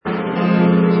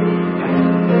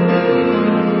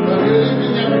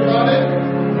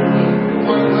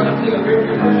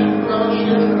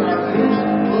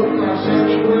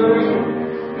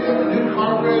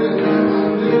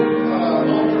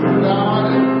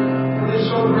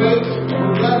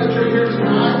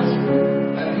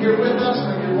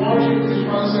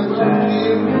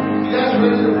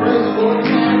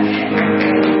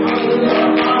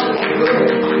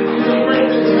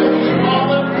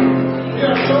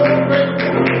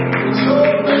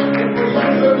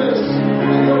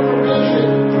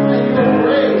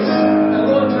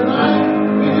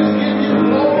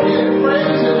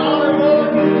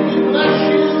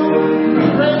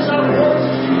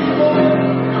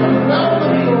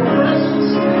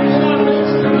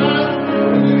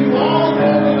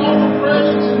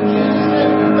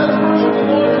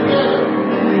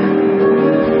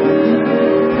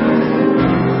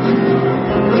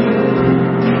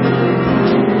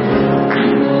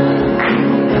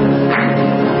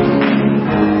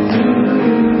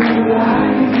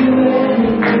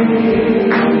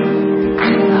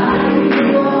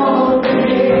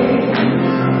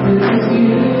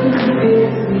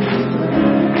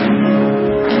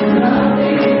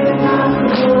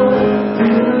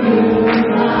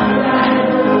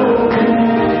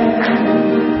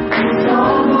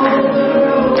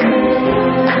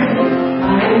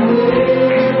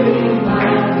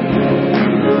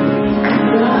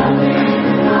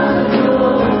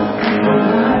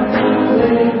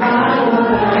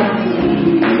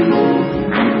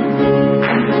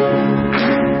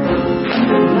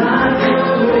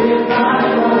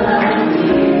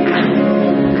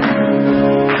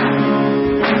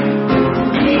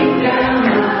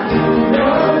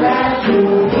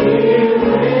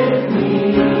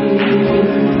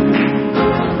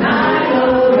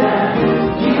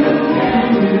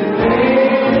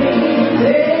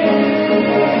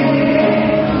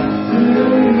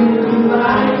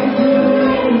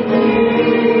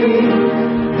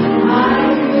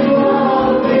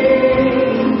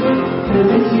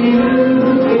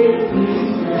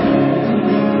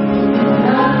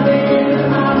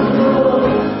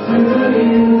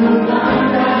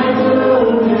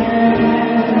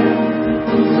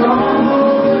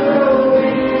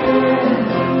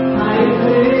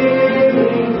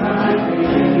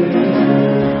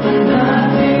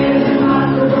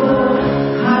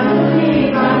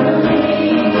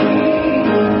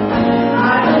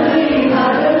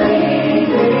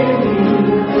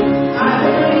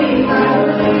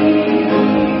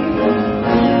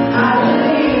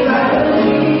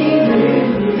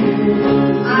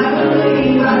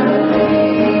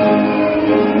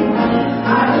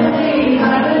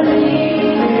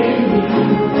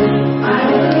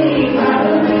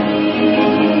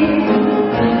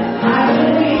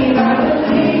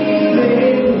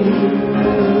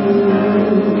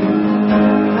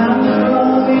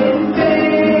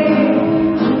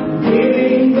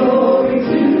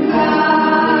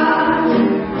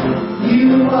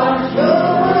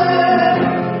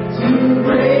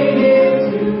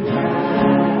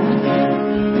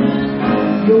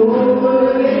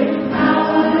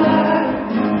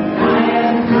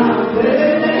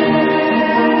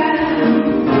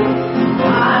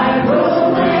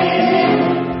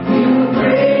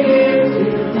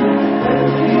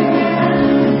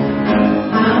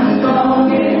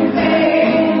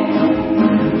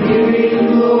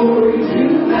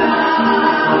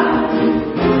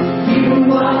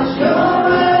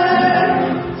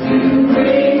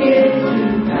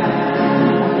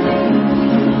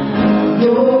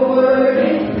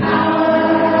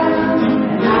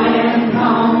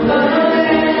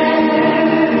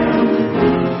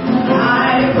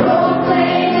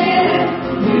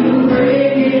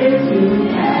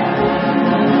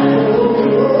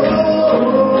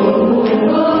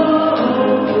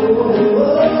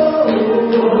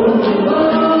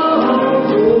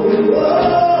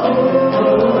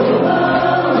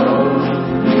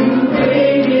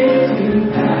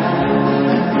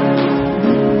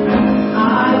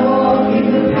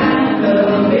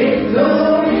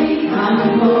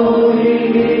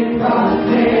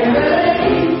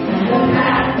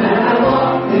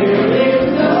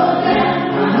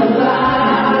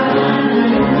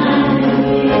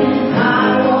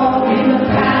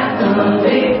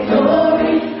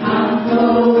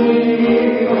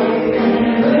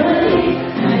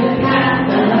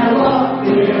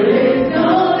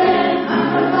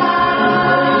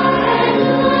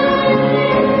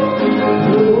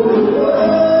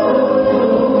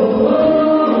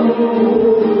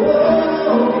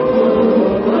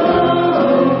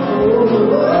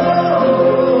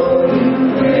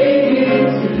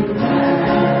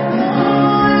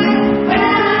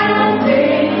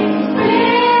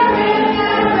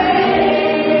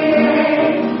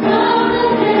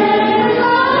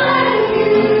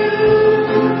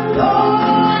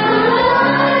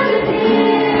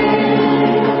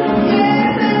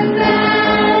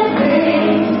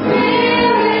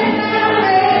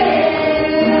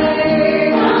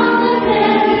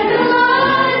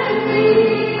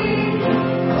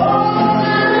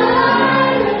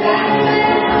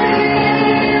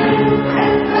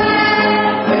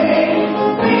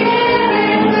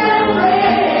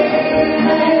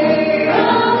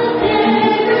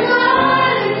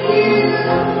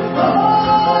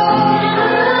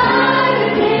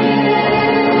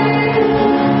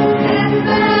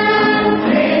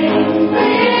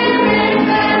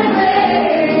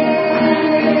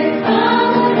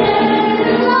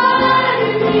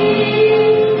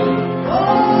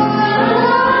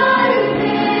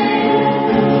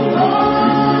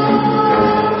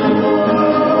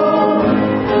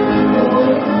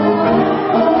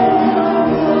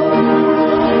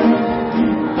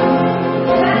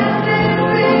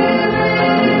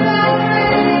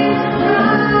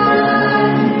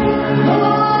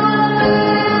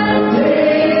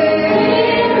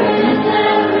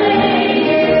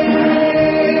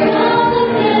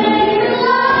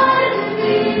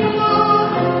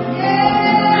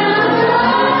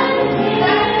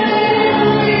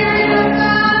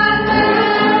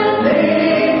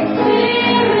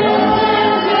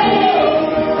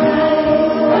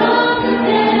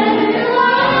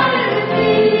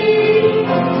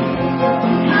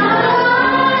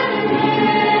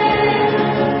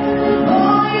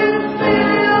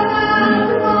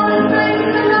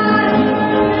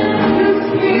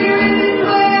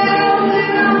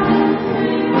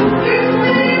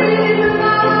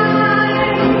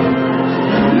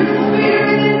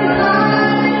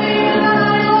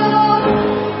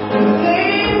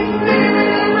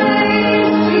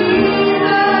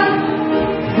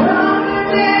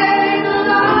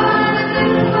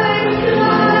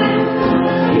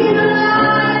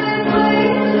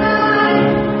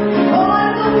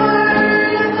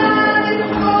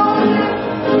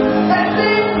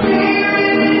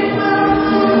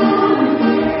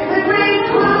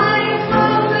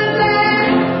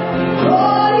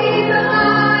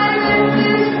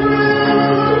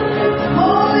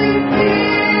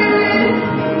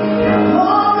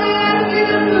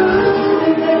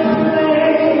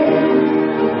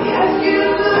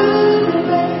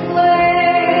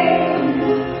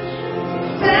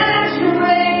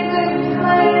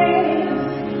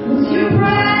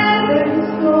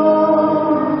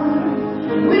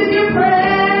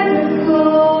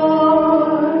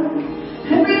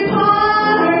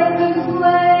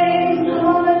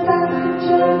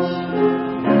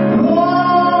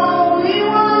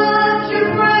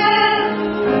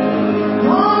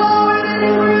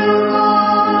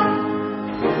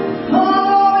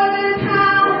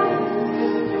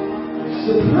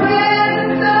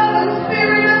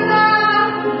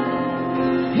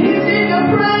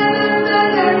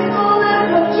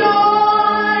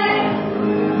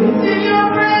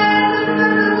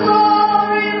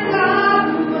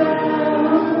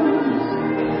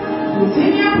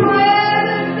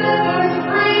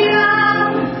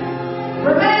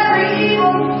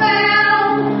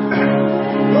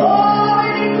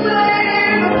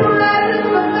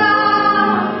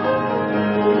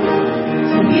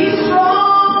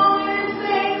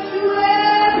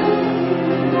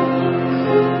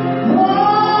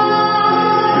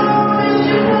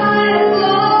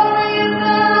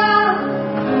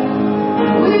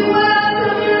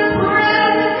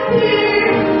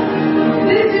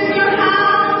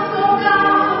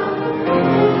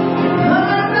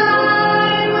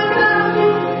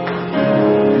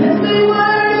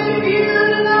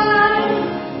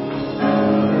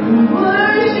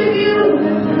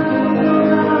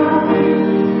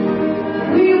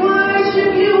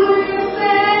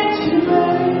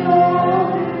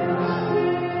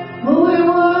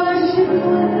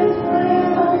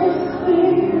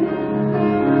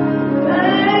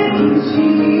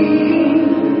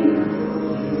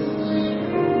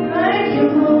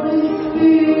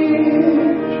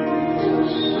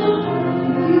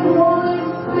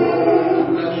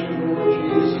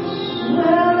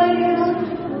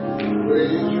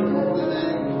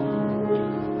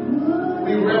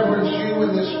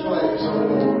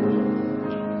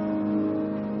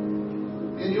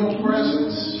In your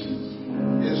presence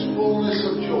is fullness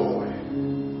of joy.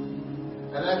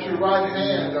 And at your right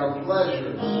hand are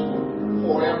pleasures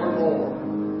forevermore.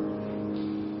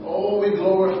 Oh, we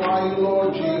glorify you,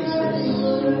 Lord Jesus.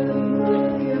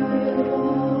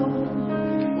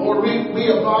 Lord, we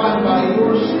abide by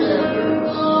your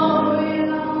standards.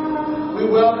 We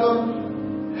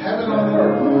welcome heaven on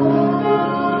earth.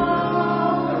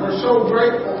 And we're so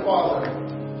grateful, Father,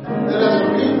 that as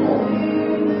a people,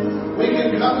 we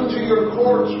can come to your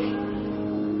courts.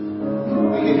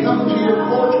 We can come to your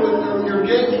courts with your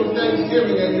gates with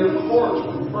thanksgiving and your courts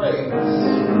with praise.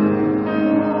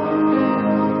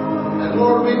 And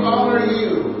Lord, we honor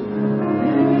you,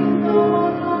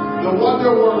 the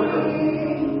wonder worker.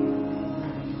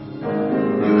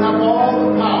 You have all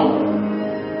the power.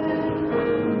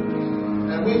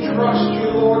 And we trust you,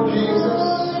 Lord Jesus.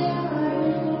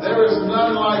 There is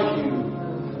none like you.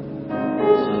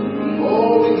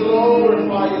 Oh, we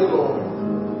glorify you, Lord.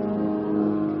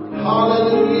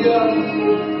 Hallelujah.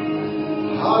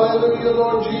 Hallelujah,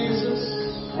 Lord Jesus.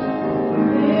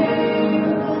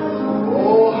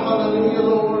 Oh, hallelujah,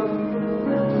 Lord.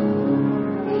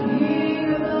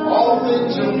 All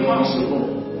things are possible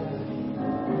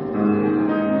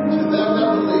to them that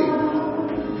believe.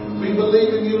 We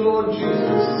believe in you, Lord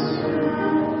Jesus.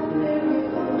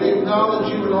 We acknowledge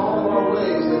you in all of our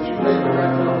ways that you may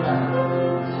direct our path.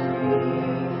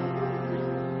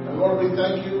 And Lord, we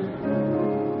thank you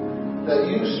that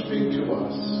you speak to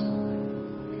us.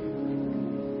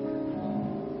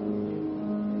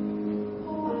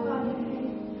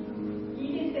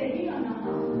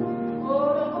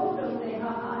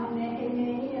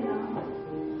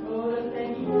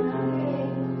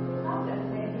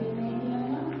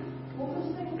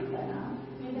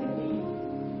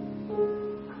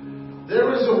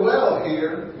 There is a well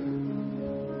here,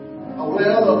 a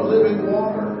well of living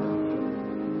water,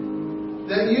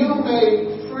 that you may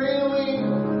freely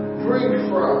drink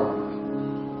from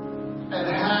and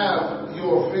have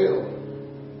your fill.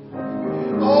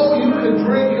 Oh, you can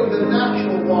drink of the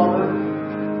natural water,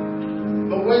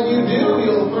 but when you do,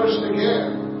 you'll thirst again.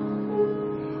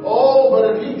 Oh,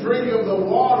 but if you drink of the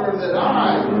water that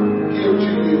I give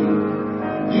to you,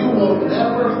 you will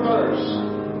never thirst.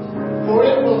 For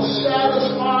it will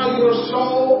satisfy your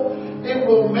soul, it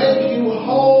will make you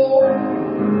whole,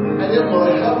 and it will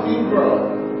help you grow.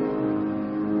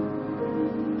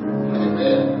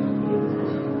 Amen.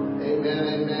 Amen,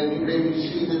 amen. You may be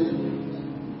seated.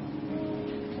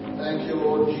 Thank you,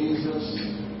 Lord Jesus.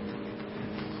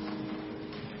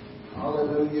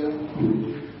 Hallelujah.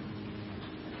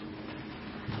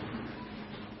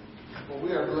 Well,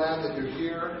 we are glad that you're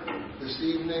here this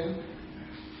evening.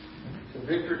 The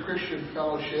Victory Christian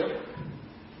Fellowship.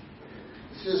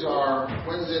 This is our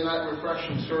Wednesday night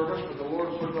refreshing service, but the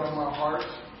Lord put it on my heart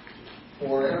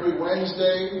for every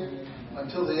Wednesday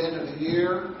until the end of the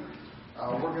year.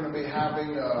 We're going to be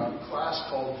having a class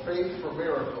called Faith for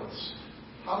Miracles.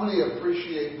 How many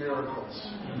appreciate miracles?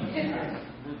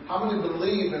 How many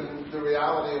believe in the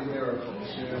reality of miracles?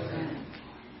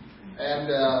 And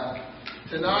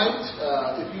tonight,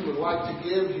 if you would like to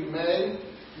give, you may.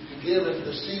 You can give into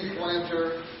the seed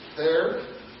planter there.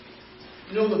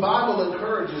 You know, the Bible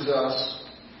encourages us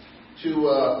to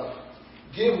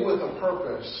give with a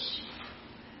purpose,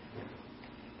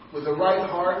 with a right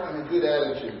heart and a good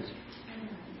attitude.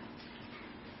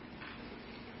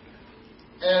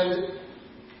 And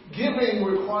giving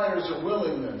requires a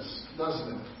willingness,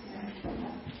 doesn't it?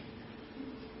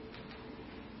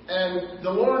 And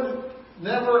the Lord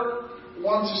never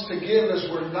wants us to give as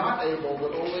we're not able,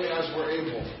 but only as we're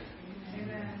able.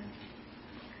 Amen.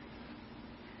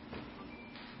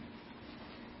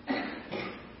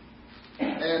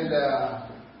 And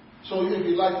so if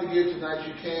you'd like to give tonight,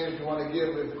 you can. If you want to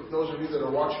give, if those of you that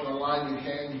are watching online, you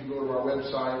can. You can go to our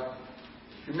website.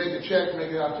 If you make a check,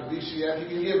 make it out to BCF. You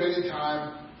can give any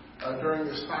time during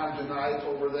this time tonight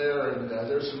over there, and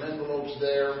there's some envelopes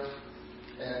there.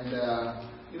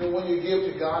 And you know, when you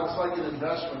give to God, it's like an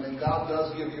investment, and God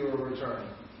does give you a return.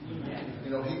 Amen.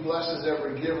 You know, He blesses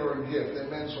every giver and gift.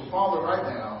 Amen. So, Father, right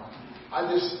now,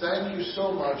 I just thank you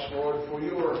so much, Lord, for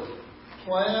your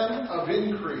plan of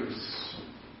increase,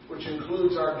 which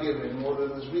includes our giving. Lord,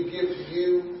 and as we give to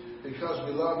you because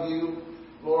we love you,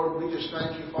 Lord, we just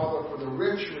thank you, Father, for the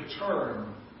rich return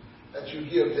that you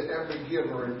give to every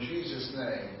giver in Jesus'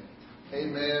 name.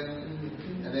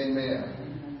 Amen and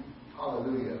amen.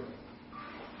 Hallelujah.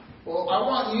 Well, I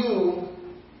want you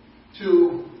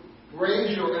to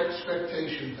raise your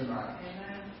expectation tonight.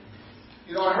 Amen.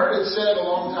 You know, I heard it said a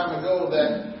long time ago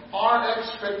that our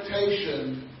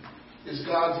expectation is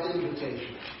God's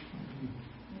invitation.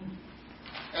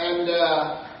 And,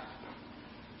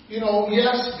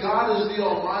 yes, God is the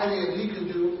Almighty and He can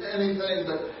do anything,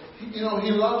 but,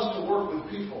 He loves to work with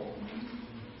people.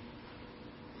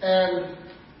 And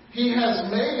He has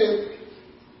made it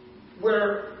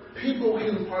where people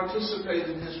can participate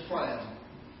in His plan.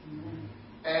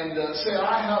 And say,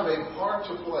 I have a part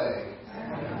to play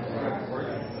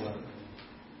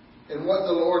in what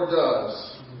the Lord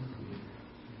does.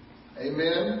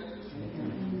 Amen?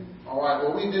 All right,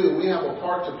 well, we do. We have a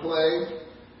part to play.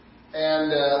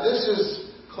 And this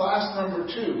is class number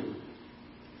 2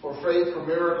 for Faith for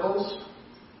Miracles.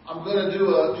 I'm going to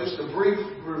do just a brief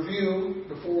review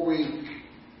before we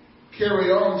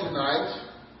carry on tonight.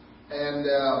 And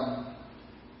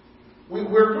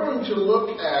we're going to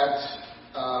look at,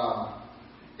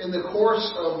 in the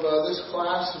course of this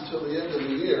class until the end of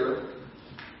the year,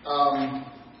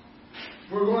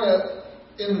 we're going to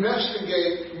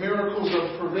investigate miracles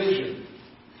of provision.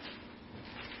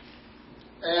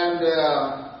 And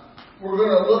we're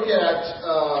going to look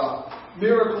at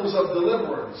miracles of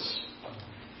deliverance.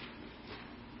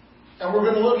 And we're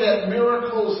going to look at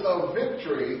miracles of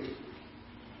victory.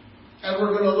 And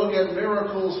we're going to look at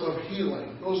miracles of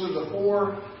healing. Those are the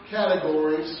 4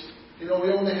 categories. We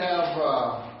only have,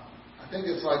 I think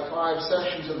it's like 5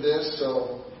 sections of this,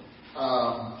 so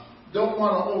don't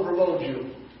want to overload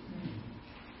you.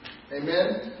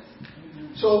 Amen?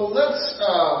 So let's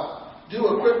do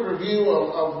a quick review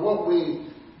of what we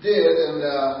did. And,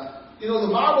 the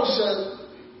Bible says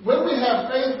when we have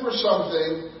faith for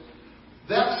something,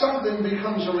 that something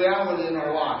becomes a reality in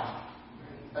our life.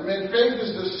 Faith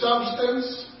is the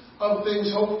substance of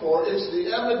things hoped for. It's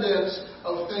the evidence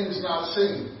of things not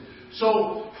seen.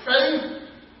 So faith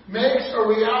makes a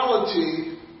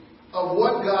reality of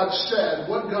what God said,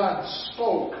 what God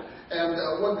spoke, and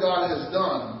what God has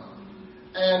done.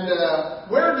 And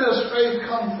where does faith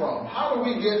come from? How do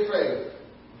we get faith?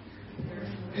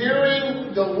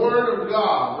 Hearing the Word of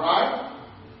God, right?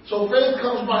 So faith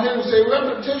comes by hearing. Say,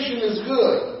 repetition is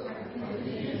good.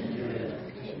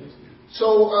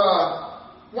 So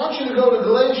I want you to go to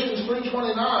Galatians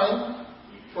 3:29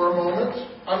 for a moment.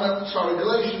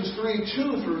 Galatians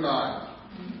 3:2 through 9.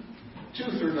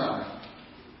 2 through 9.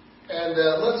 And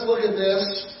let's look at this,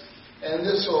 and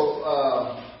this will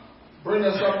bring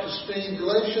us up to speed.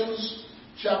 Galatians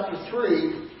chapter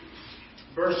 3,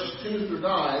 verses 2 through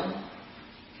 9.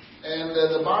 And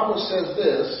the Bible says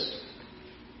this.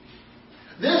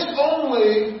 This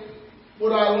only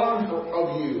would I learn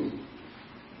of you.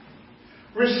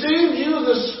 Received you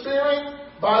the Spirit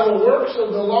by the works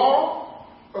of the law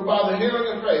or by the hearing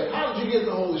of faith? How did you get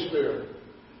the Holy Spirit?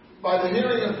 By the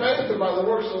hearing of faith or by the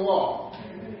works of the law?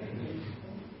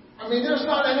 There's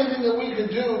not anything that we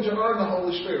could do to earn the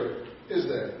Holy Spirit, is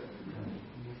there?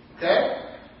 Okay?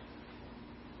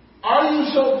 Are you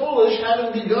so foolish,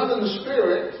 having begun in the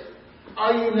Spirit,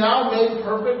 are you now made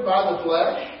perfect by the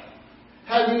flesh?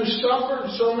 Have you suffered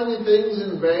so many things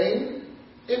in vain,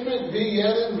 if it be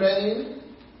yet in vain?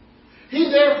 He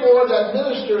therefore that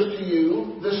ministers to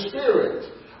you the Spirit.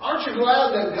 Aren't you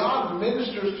glad that God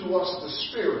ministers to us the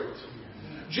Spirit?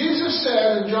 Jesus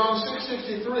said in John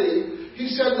 6:63, He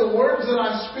said, the words that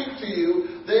I speak to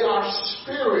you, they are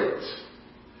spirit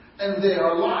and they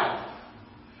are life.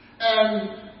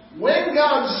 And when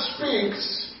God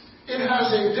speaks, it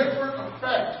has a different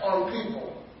effect on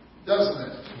people, doesn't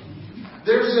it?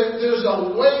 There's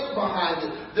a weight behind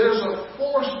it. There's a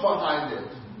force behind it.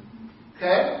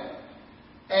 Okay?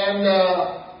 And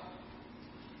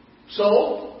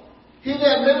so, he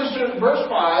that ministers, verse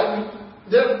 5,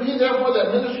 he therefore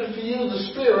that ministers to you the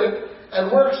Spirit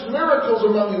and works miracles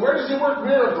among you. Where does He work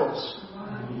miracles?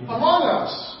 Among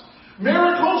us.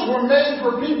 Miracles were made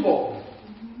for people.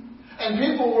 And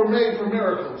people were made for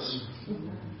miracles.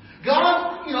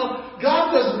 God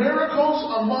does miracles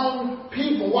among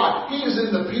people. Why? He is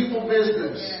in the people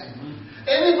business.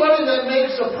 Anybody that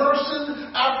makes a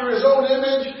person after His own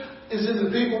image is in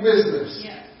the people business.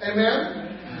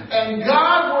 Amen? And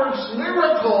God works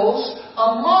miracles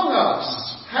among us.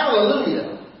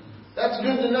 Hallelujah. That's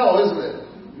good to know, isn't it?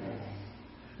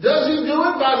 Does He do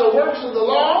it by the works of the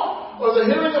law or the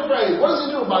hearing of faith? What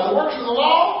does He do? By the works of the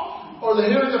law or the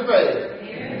hearing of faith?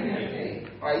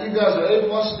 All right, you guys are A+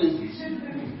 students.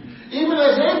 Even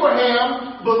as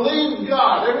Abraham believed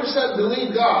God. Everyone said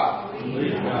believe God.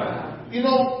 Believe God.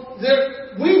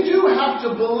 We do have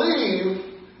to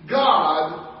believe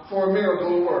God for a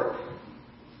miracle to work.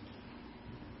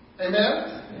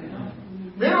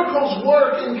 Amen? Miracles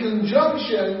work in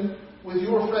conjunction with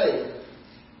your faith.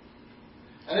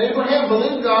 And Abraham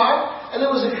believed God, and it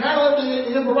was accounted to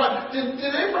him for right. Did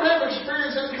Abraham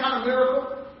experience any kind of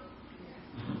miracle?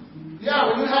 Yeah,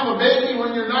 when you have have a baby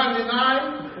when you're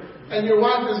 99 and your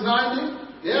wife is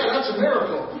 90? Yeah, that's a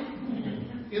miracle.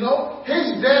 You know,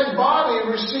 his dead body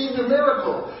received a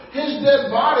miracle. His dead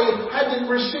body had to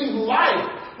receive life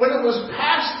when it was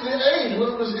past the age,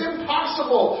 when it was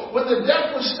impossible, when the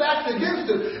death was stacked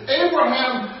against it.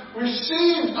 Abraham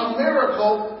received a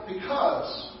miracle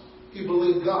because he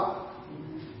believed God.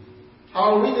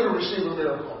 How are we going to receive a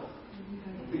miracle?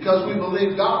 Because we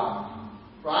believe God.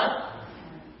 Right?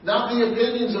 Not the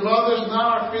opinions of others, not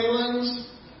our feelings,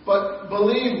 but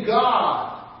believe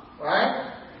God. Right?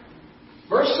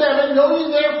 Verse 7, know ye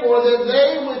therefore that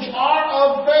they which are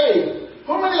of faith.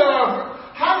 How many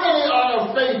are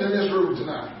of faith in this room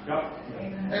tonight? Yep.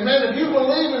 Amen. If you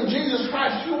believe in Jesus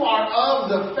Christ, you are of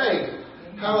the faith.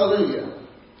 Hallelujah.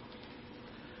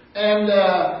 And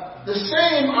the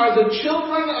same are the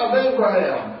children of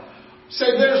Abraham.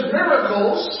 Say, there's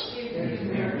miracles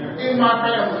in my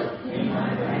family.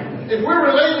 If we're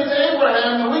related to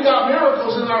Abraham, then we got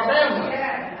miracles in our family.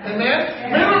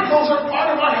 Amen? Miracles are part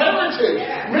of our heritage.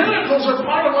 Miracles are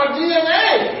part of our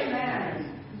DNA.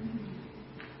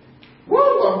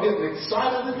 Woo! I'm getting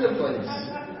excited in this place.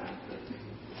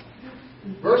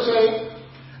 Verse 8.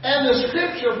 And the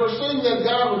scripture, foreseeing that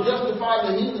God would justify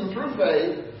the heathen through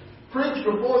faith, preached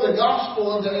before the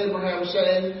gospel unto Abraham,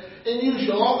 saying, in you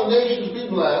shall all the nations be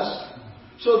blessed.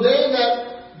 So they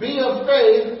that be of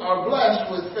faith are blessed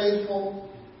with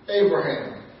faithful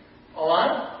Abraham.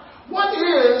 Alright? What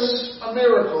is a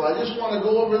miracle? I just want to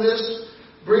go over this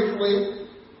briefly.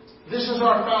 This is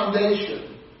our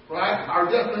foundation, right? Our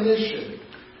definition.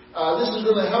 This is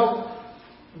going to help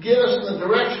get us in the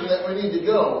direction that we need to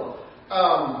go.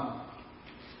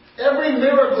 Every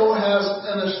miracle has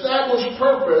an established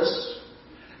purpose,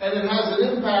 and it has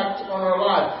an impact on our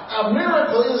life. A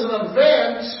miracle is an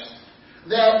event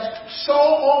that so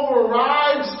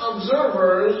overrides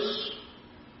observers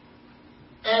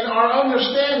and our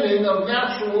understanding of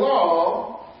natural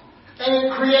law, and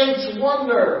it creates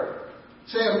wonder.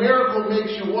 Say, a miracle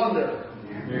makes you wonder.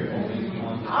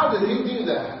 How did he do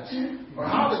that? Or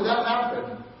how did that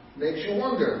happen? Makes you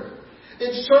wonder.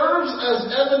 It serves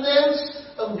as evidence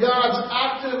of God's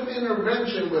active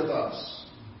intervention with us.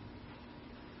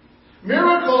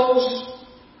 Miracles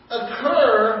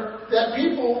occur that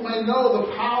people may know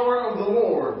the power of the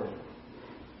Lord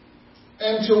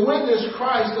and to witness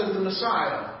Christ as the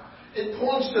Messiah. It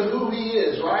points to who He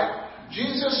is, right?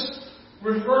 Jesus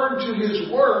referred to His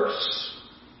works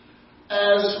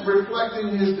as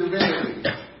reflecting His divinity.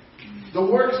 The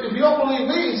works, if you don't believe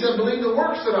me, He said, believe the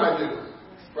works that I do.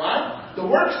 Right? The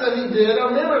works that He did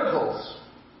are miracles.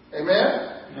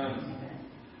 Amen? Amen.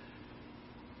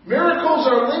 Miracles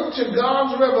are linked to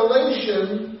God's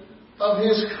revelation of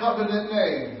His covenant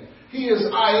name. He is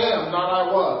I am, not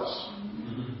I was.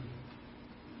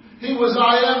 He was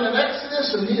I am in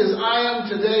Exodus, and He is I am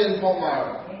today in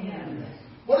Palmyra.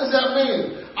 What does that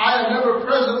mean? I am ever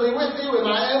presently with you, and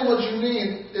I am what you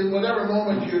need in whatever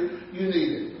moment you need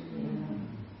it.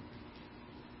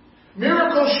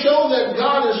 Miracles show that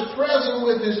God is present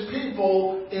with His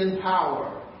people in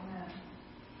power.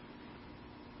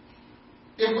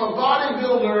 If a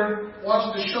bodybuilder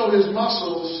wants to show his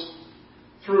muscles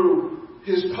through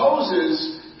his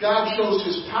poses, God shows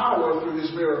His power through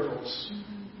His miracles.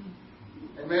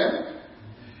 Amen?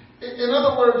 In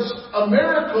other words, a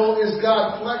miracle is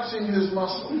God flexing His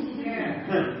muscle.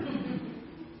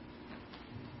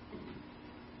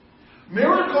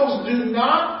 Miracles do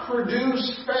not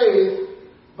produce faith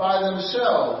by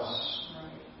themselves,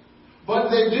 but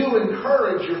they do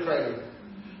encourage your faith.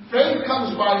 Faith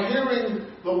comes by hearing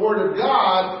the Word of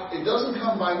God. It doesn't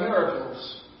come by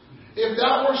miracles. If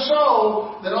that were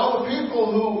so, then all the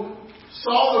people who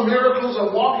saw the miracles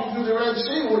of walking through the Red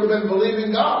Sea would have been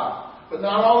believing God. But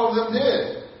not all of them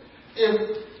did.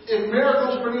 If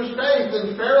miracles produced faith,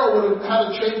 then Pharaoh would have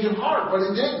had a change of heart, but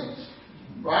he didn't.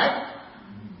 Right?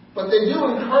 But they do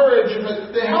encourage,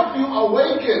 they help you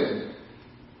awaken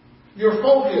your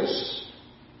focus.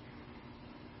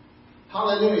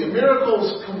 Hallelujah.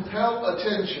 Miracles compel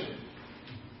attention.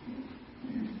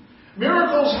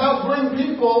 Miracles help bring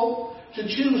people to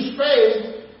choose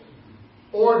faith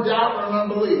or doubt or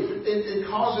unbelief. It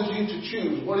causes you to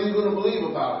choose. What are you going to believe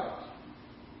about it?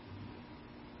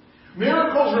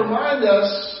 Miracles remind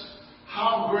us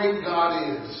how great God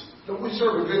is. Don't we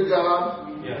serve a good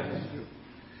God? Yes.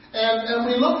 And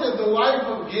we looked at the life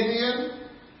of Gideon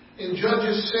in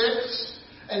Judges 6.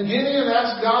 And Gideon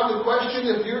asked God the question,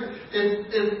 if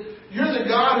you're the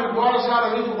God who brought us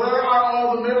out of Egypt, where are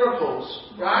all the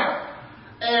miracles? Right?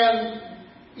 And,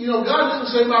 God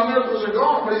didn't say my miracles are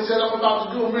gone, but He said, I'm about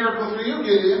to do a miracle through you,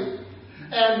 Gideon.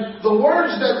 And the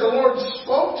words that the Lord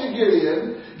spoke to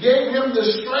Gideon gave him the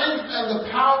strength and the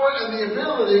power and the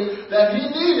ability that he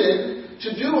needed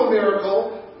to do a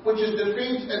miracle, which is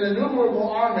defeat an innumerable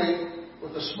army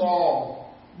with a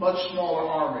small, much smaller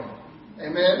army.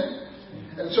 Amen?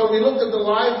 And so we looked at the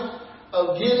life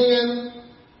of Gideon,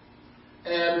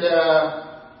 and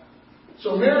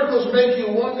so miracles make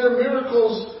you wonder.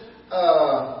 Miracles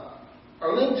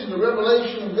are linked to the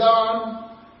revelation of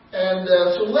God. And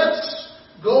so let's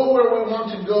go where we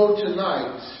want to go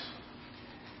tonight.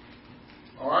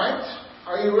 All right?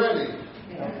 Are you ready?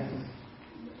 Yes.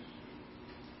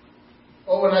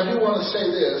 Oh, and I do want to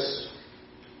say this.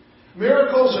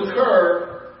 Miracles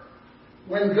occur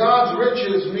when God's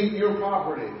riches meet your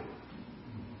poverty.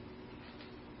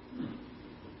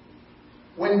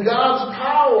 When God's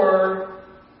power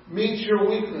meets your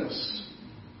weakness.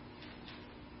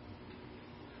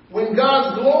 When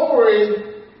God's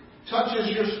glory touches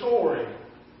your story.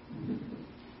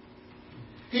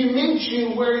 He meets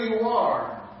you where you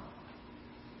are.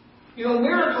 You know,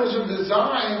 miracles are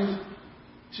designed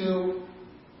to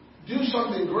do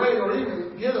something great or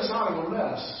even get us out of a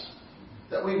mess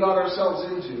that we got ourselves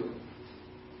into.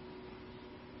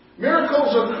 Miracles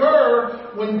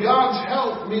occur when God's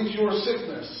health meets your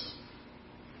sickness.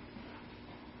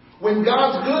 When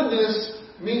God's goodness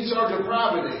meets our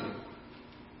depravity.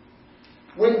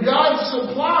 When God's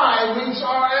supply meets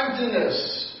our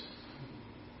emptiness.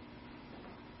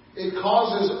 It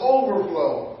causes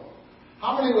overflow.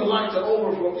 How many would like to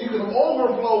overflow? You can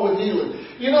overflow with healing.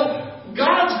 You know,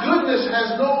 God's goodness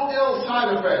has no ill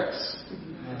side effects.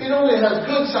 It only has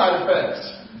good side effects.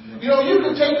 You know, you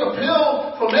can take a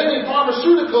pill from any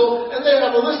pharmaceutical and they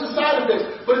have a list of side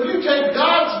effects. But if you take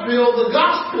God's pill, the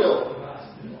gospel,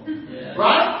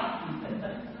 right?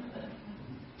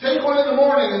 Take one in the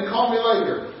morning and call me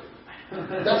later.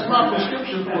 That's my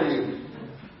prescription for you.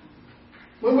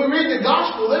 When we read the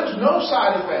gospel, there's no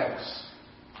side effects.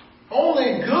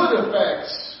 Only good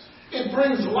effects. It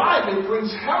brings life. It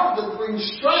brings health. It brings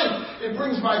strength. It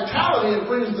brings vitality. It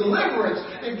brings deliverance.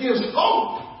 It gives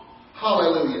hope.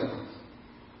 Hallelujah.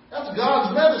 That's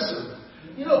God's medicine.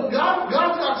 You know, God's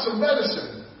got some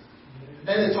medicine.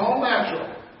 And it's all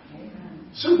natural.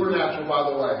 Supernatural, by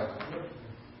the way.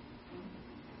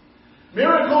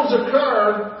 Miracles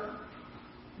occur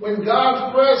when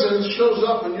God's presence shows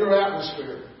up in your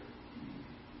atmosphere.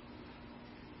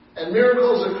 And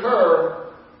miracles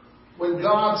occur when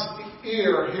God's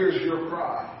ear hears your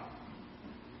cry.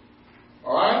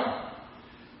 Alright?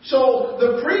 So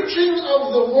the preaching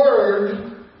of the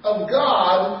Word of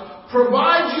God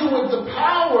provides you with the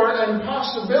power and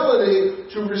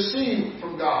possibility to receive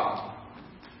from God.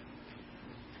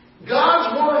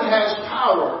 God's Word has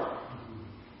power.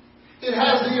 It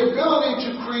has the ability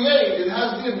to create. It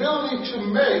has the ability to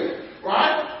make.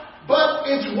 Right? But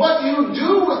it's what you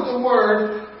do with the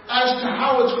Word as to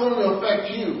how it's going to affect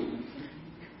you.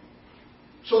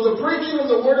 So the preaching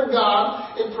of the Word of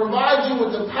God, it provides you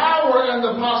with the power and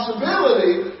the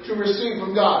possibility to receive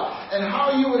from God. And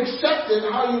how you accept it,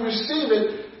 how you receive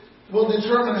it, will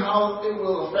determine how it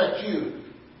will affect you.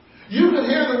 You can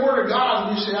hear the Word of God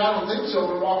and you say, I don't think so,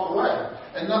 and walk away.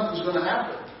 And nothing's going to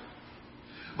happen.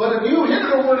 But if you hear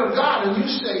the Word of God and you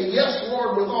say, yes,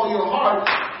 Lord, with all your heart,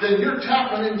 then you're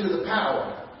tapping into the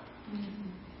power.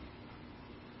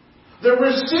 The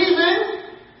receiving,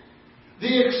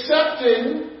 the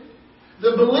accepting,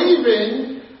 the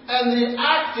believing, and the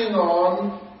acting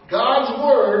on God's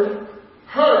Word,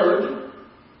 heard,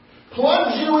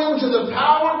 plugs you into the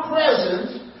power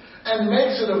present and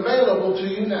makes it available to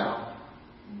you now.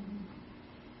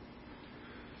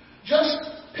 Just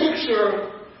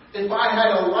picture if I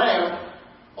had a lamp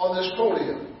on this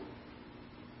podium,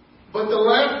 but the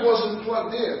lamp wasn't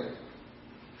plugged in.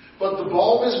 But the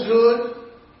bulb is good,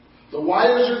 the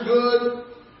wires are good,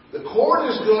 the cord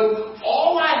is good.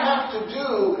 All I have to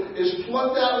do is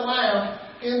plug that lamp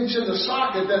into the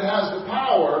socket that has the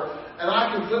power, and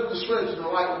I can flip the switch and the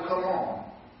light will come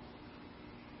on.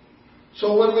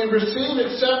 So when we receive,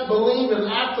 accept, believe, and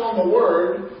act on the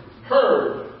Word,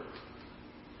 heard,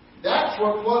 that's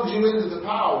what plugs you into the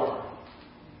power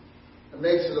and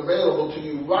makes it available to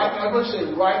you right now. I'm going to say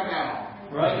right now.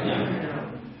 Right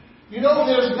now. You know,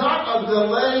 there's not a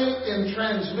delay in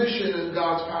transmission in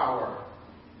God's power.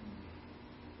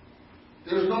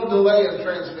 There's no delay in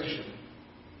transmission.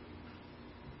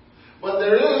 But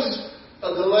there is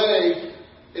a delay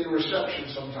in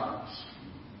reception sometimes.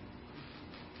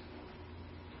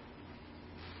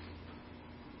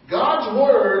 God's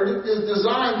Word is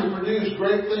designed to produce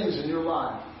great things in your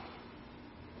life.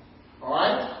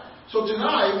 Alright? So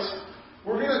tonight,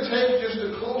 we're going to take just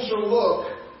a closer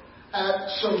look at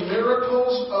some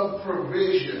miracles of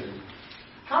provision.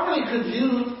 How many could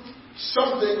use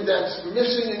something that's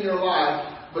missing in your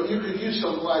life, but you could use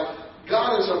something like,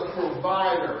 God is a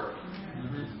provider,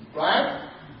 right?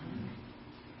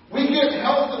 We get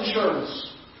health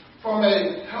insurance from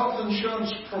a health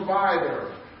insurance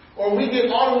provider, or we get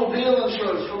automobile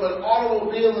insurance from an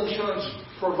automobile insurance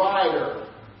provider,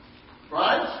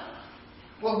 right?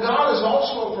 Well, God is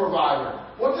also a provider.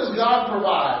 What does God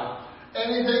provide?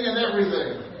 Anything and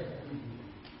everything.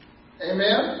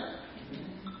 Amen?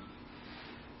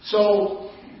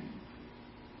 So,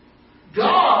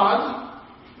 God,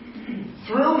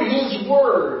 through His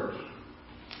Word,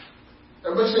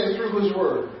 everybody say through His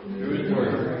Word. Through His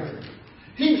Word.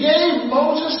 He gave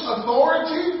Moses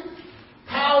authority,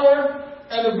 power,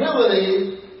 and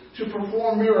ability to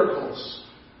perform miracles.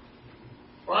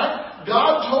 Right?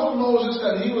 God told Moses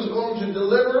that He was going to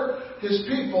deliver His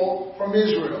people from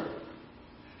Israel.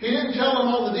 He didn't tell them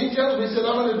all the details, but He said,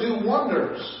 I'm going to do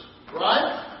wonders.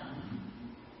 Right?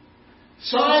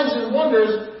 Signs and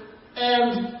wonders.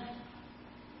 And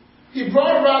He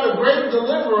brought about a great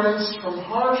deliverance from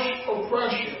harsh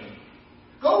oppression.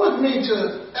 Go with me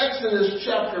to Exodus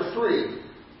chapter 3.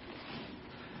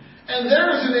 And there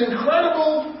is an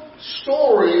incredible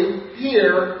story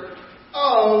here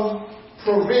of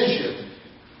provision.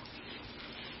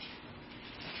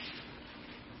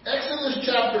 Exodus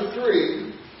chapter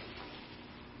 3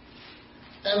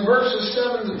 and verses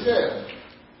 7 to 10.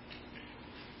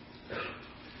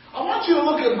 I want you to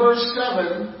look at verse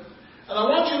 7, and I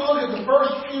want you to look at the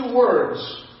first few words.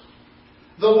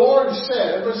 The Lord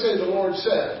said. Everybody say, the Lord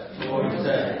said. The Lord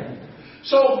said.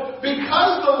 So,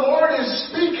 because the Lord is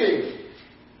speaking,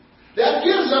 that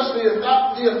gives us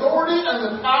the authority and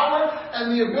the power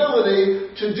and the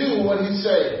ability to do what He's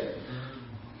saying.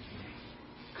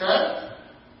 Okay?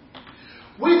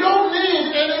 We don't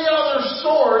need any other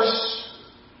source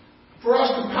for us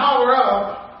to power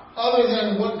up other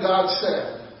than what God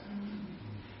said.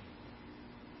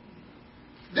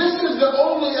 This is the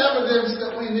only evidence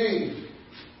that we need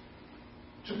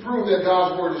to prove that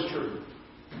God's Word is true.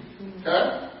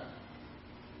 Okay?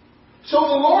 So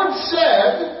the Lord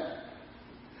said,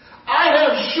 I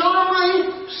have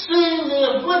surely seen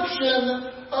the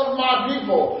affliction of my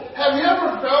people. Have you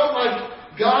ever felt like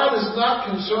God is not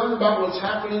concerned about what's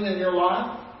happening in your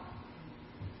life?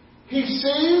 He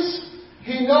sees,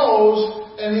 He knows,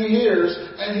 and He hears,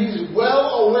 and He's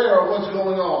well aware of what's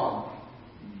going on.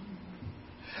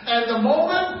 And the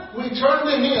moment we turn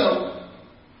to Him,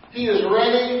 He is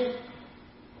ready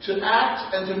to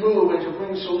act and to move and to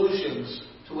bring solutions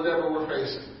to whatever we're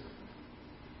facing.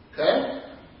 Okay?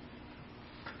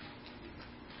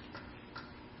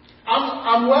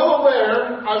 I'm well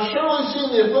aware, I've surely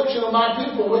seen the affliction of my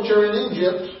people which are in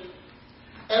Egypt,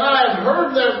 and I have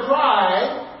heard their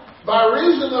cry by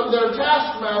reason of their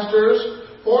taskmasters,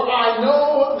 for I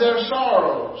know their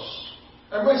sorrows.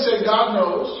 Everybody say, God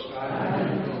knows.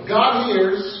 God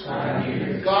hears.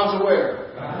 God's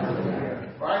aware.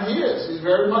 Right? He is. He's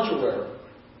very much aware.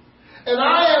 And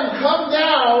I am come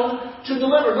down to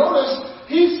deliver. Notice,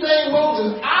 He's saying,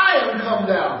 Moses, I am come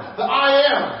down. The I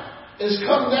am is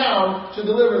come down to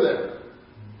deliver them.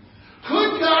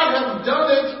 Could God have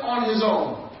done it on His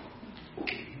own?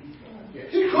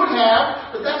 He could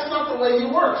have, but that's not the way He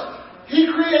works. He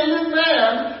created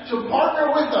man to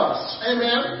partner with us.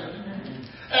 Amen?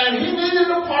 And He needed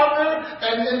a partner,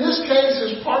 and in this case,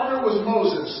 His partner was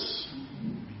Moses.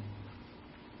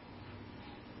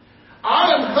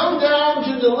 I am come down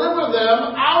to deliver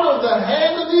them out of the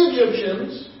hand of the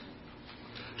Egyptians,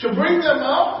 to bring them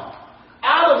up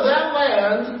out of that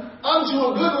land unto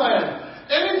a good land.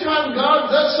 Anytime God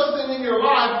does something in your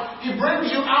life, He brings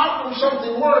you out from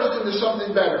something worse into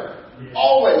something better.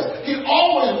 Always. He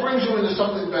always brings you into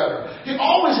something better. He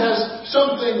always has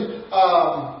something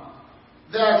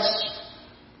that's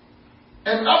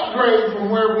an upgrade from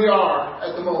where we are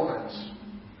at the moment.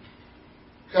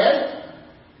 Okay?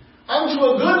 Unto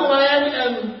a good land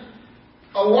and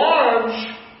a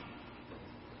large,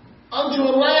 unto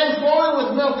a land flowing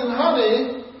with milk and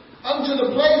honey, unto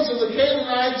the place of the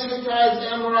Canaanites, Hittites,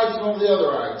 Amorites, and all the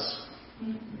otherites.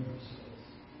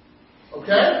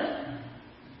 Okay?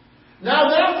 Now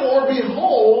therefore,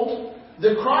 behold,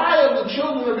 the cry of the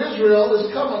children of Israel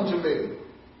is come unto me.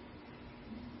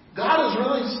 God is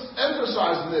really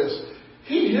emphasizing this.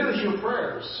 He hears your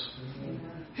prayers.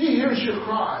 He hears your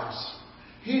cries.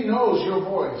 He knows your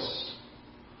voice.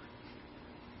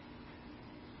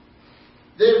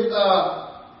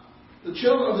 The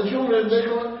children of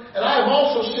Israel, and I have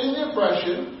also seen the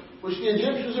oppression which the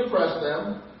Egyptians oppressed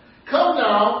them. Come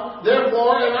now,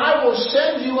 therefore, and I will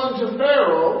send you unto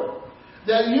Pharaoh,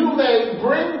 that you may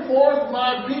bring forth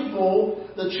my people,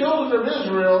 the children of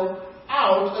Israel,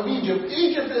 out of Egypt.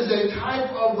 Egypt is a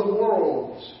type of the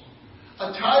world,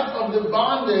 a type of the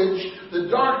bondage, the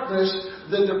darkness,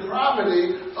 the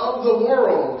depravity of the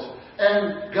world.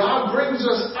 And God brings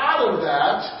us out of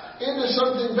that into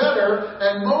something better,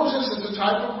 and Moses is the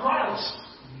type of Christ.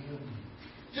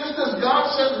 Just as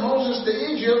God sent Moses to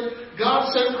Egypt,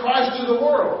 God sent Christ to the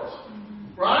world.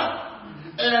 Right?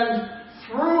 And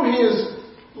through His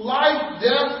life,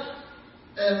 death,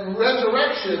 and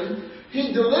resurrection,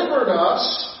 He delivered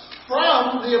us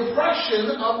from the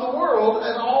oppression of the world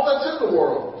and all that's in the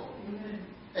world.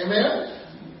 Amen?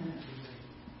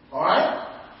 Alright?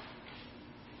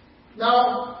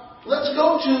 Now, let's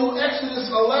go to Exodus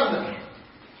 11.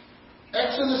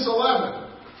 Exodus 11.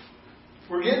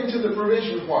 We're getting to the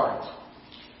provision part.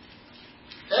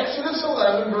 Exodus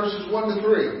 11, verses 1 to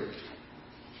 3.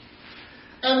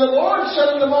 And the Lord said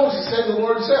unto Moses, say the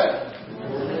Lord said.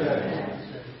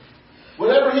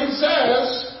 Whatever He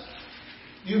says,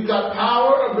 you've got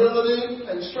power, ability,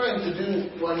 and strength to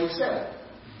do what He said.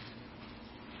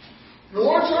 The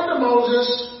Lord said unto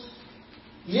Moses,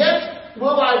 yet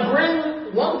will I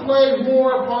bring one plague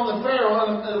more upon the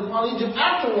Pharaoh and upon Egypt.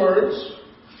 Afterwards,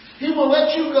 He will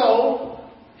let you go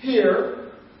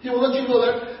here. He will let you go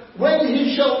there. When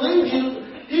He shall lead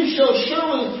you, He shall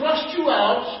surely thrust you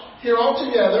out here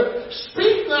altogether.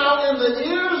 Speak now in the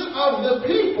ears of the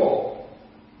people,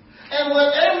 and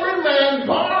let every man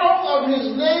borrow of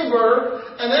his neighbor,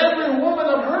 and every woman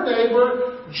of her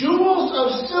neighbor, jewels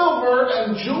of silver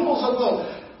and jewels of gold.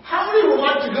 How many would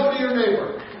like to go to your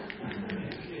neighbor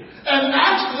and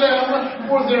ask them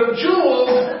for their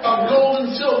jewels of gold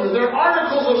and silver, their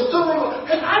articles of silver?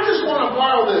 Hey, I just want to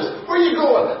borrow this. Where are you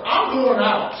going? I'm going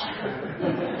out.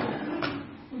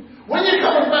 When are you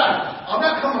coming back? I'm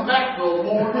not coming back no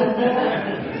more.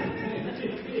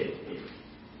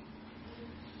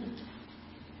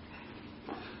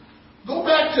 Go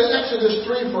back to Exodus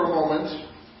 3 for a moment.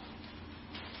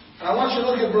 And I want you to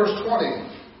look at verse 20.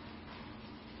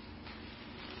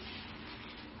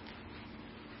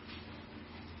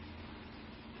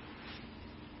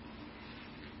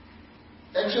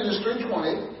 Exodus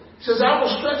 3:20 says, I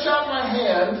will stretch out my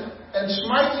hand and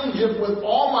smite Egypt with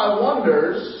all my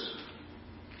wonders.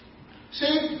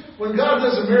 See, when God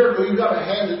does a miracle, you've got to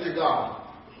hand it to God.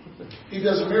 He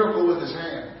does a miracle with His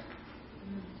hand.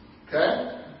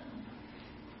 Okay?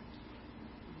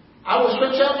 I will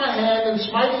stretch out my hand and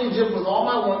smite Egypt with all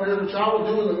my wonders, which I will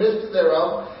do in the midst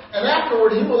thereof. And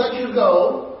afterward He will let you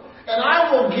go. And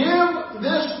I will give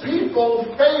this people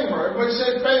favor. Everybody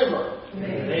say favor.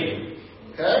 Favor.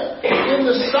 Okay? In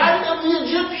the sight of the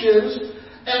Egyptians.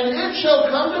 And it shall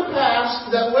come to pass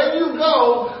that when you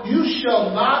go, you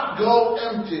shall not go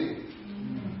empty.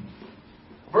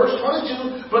 Verse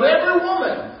 22, but every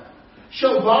woman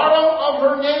shall borrow of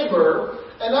her neighbor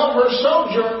and of her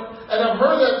sojourn, and of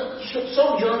her that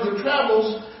sojourns or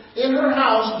travels in her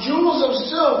house, jewels of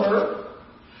silver,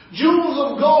 jewels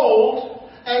of gold,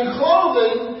 and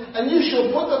clothing, and you shall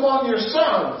put them on your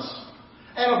sons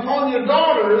and upon your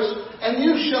daughters, and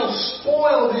you shall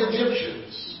spoil the Egyptians.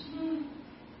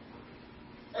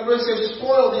 Everybody say,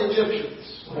 spoil the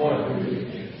Egyptians. Spoil the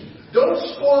Egyptians. Don't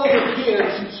spoil your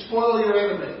kids, spoil your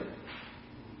enemy.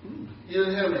 You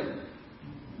didn't hear me.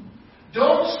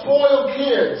 Don't spoil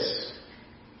kids,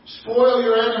 spoil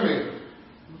your enemy.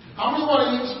 How many want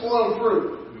to eat spoiled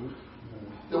fruit?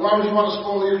 Then why would you want to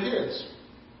spoil your kids?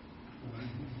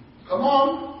 Come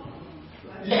on.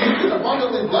 You can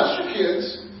abundantly bless your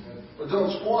kids, but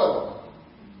don't spoil them.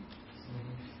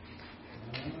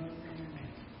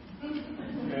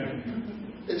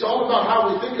 It's all about how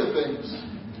we think of things.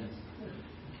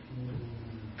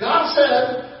 God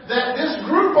said that this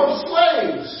group of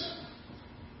slaves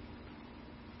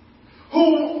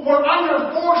who were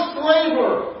under forced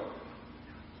labor,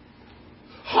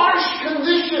 harsh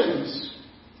conditions,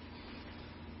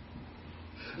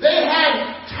 they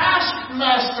had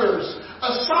taskmasters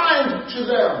assigned to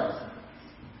them.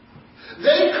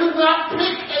 They could not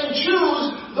pick and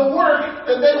choose the work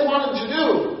that they wanted to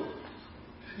do.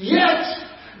 Yet,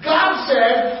 God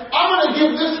said, I'm going to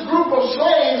give this group of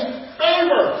slaves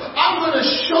favor. I'm going to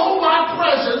show my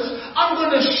presence. I'm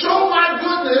going to show my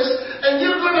goodness. And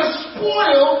you're going to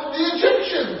spoil the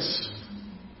Egyptians.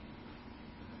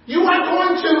 You are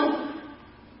going to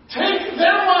take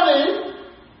their money,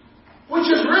 which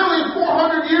is really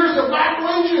 400 years of back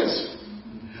wages,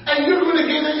 and you're going to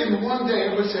give it in one day.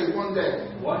 Everybody say one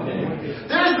day. One day.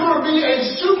 There's going to be a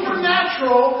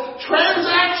supernatural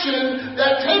transaction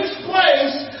that takes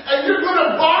place, and you're going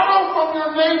to borrow from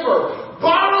your neighbor,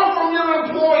 borrow from your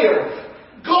employer,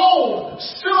 gold,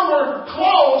 silver,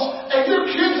 clothes, and your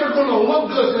kids are going to look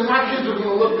good, and my kids are going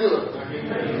to look good.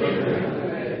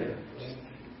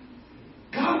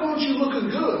 God wants you looking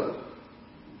good.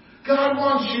 God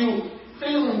wants you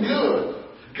feeling good.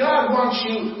 God wants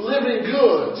you living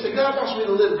good. Say, God wants me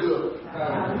to live good.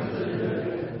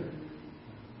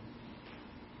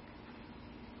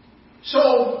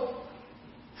 So,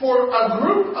 for a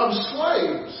group of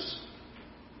slaves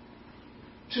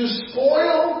to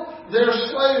spoil their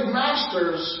slave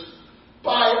masters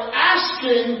by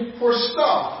asking for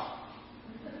stuff.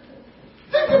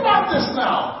 Think about this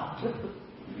now.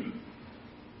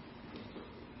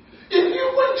 If you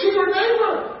went to your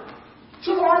neighbor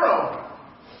tomorrow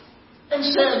and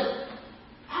said,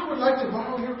 I would like to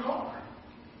borrow your car.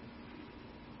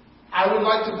 I would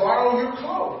like to borrow your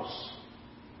clothes.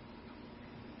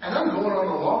 And I'm going on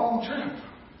a long trip.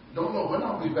 Don't know when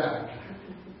I'll be back.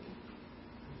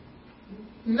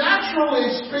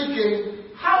 Naturally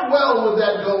speaking, how well would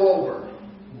that go over?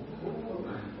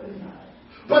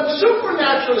 But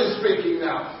supernaturally speaking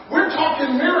now, we're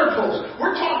talking miracles.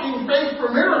 We're talking faith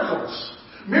for miracles.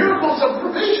 Miracles of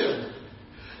provision.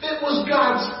 It was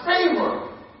God's favor.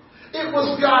 It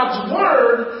was God's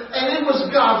word, and it was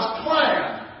God's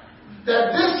plan.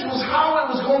 That this was how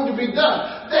it was going to be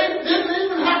done. They didn't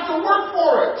even have to work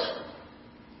for it.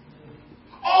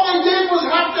 All they did was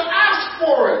have to ask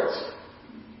for it.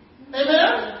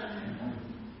 Amen?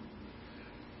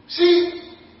 See,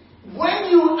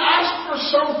 when you ask for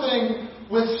something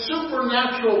with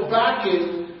supernatural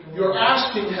backing, your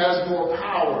asking has more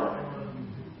power.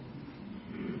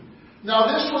 Now,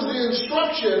 this was the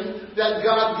instruction that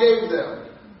God gave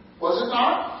them. Was it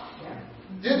not?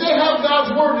 Did they have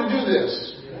God's word to do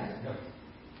this?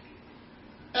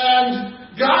 And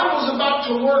God was about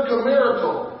to work a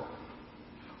miracle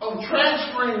of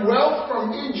transferring wealth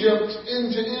from Egypt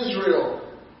into Israel.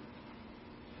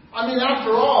 I mean,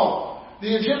 after all,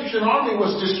 the Egyptian army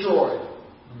was destroyed.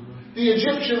 The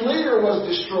Egyptian leader was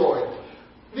destroyed.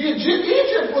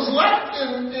 Egypt was left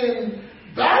in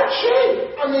bad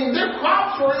shape. I mean, their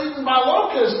crops were eaten by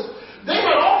locusts. They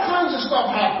had all kinds of stuff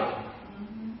happen.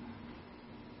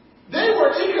 They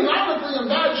were economically in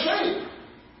bad shape.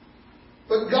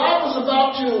 But God was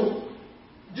about to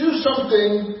do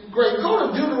something great. Go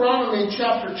to Deuteronomy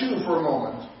chapter 2 for a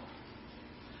moment.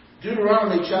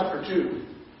 Deuteronomy chapter 2.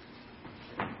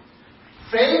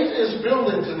 Faith is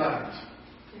building tonight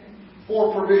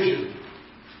for provision.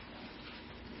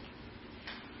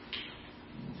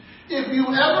 If you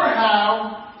ever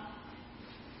have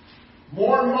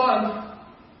more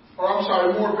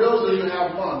bills than you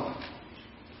have month,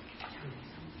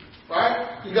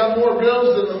 right? You got more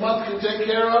bills than the month can take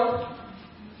care of.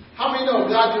 How many know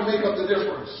God can make up the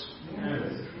difference?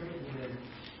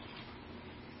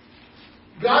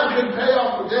 God can pay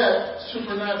off the debt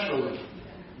supernaturally.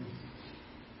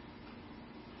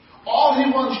 All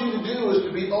He wants you to do is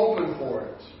to be open for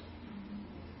it.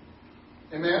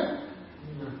 Amen?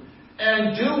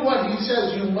 And do what He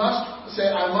says you must. Say,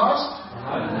 I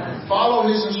must. Follow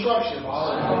His instructions.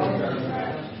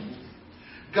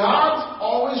 God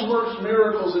always works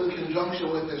miracles in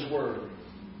conjunction with His Word.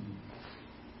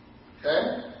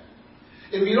 Okay?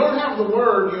 If you don't have the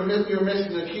Word, you're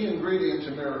missing a key ingredient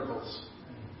to miracles.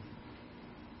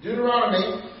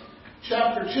 Deuteronomy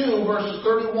chapter 2, verses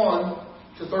 31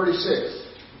 to 36.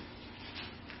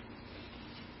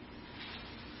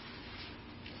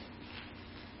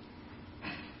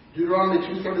 Deuteronomy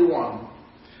 2:31.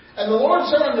 And the Lord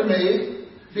said unto me,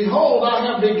 Behold, I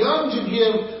have begun to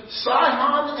give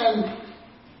Sihon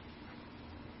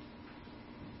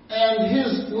and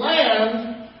his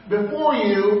land before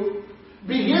you.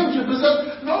 Begin to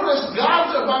possess. Notice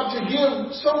God's about to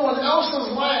give someone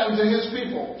else's land to His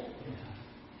people.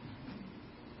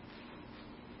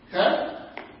 Okay?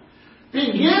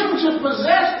 Begin to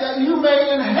possess that you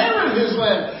may inherit His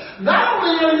land. Not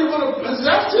only are you going to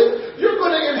possess it, you're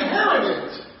going to inherit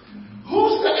it.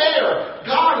 Who's the heir?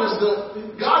 God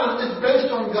is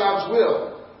based on God's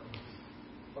will.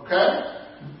 Okay?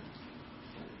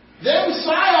 Then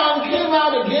Sihon came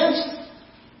out against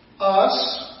us,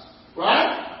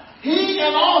 right? He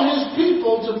and all his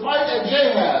people to fight at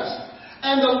Jahaz.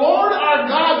 And the Lord our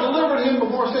God delivered him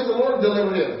before. Say, the Lord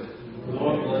delivered him. The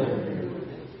Lord delivered him.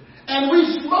 And we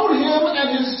smote him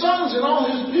and his sons and all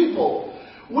his people.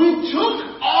 We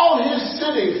took all his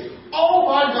cities. Oh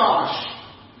my gosh.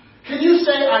 Can you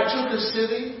say, I took a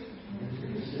city?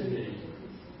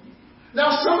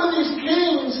 Now some of these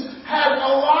kings had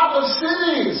a lot of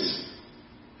cities.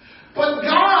 But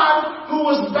God, who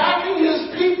was backing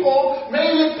His people,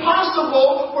 made it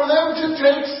possible for them to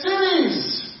take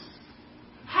cities.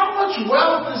 How much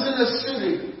wealth is in a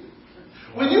city?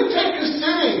 When you take a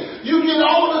city, you get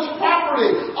all of its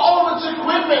property, all of its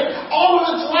equipment, all of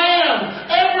its land,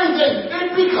 everything.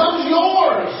 It becomes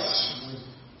yours.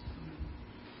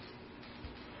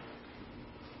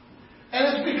 And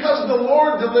it's because the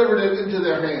Lord delivered it into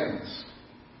their hands.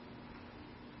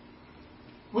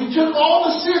 We took all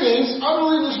the cities,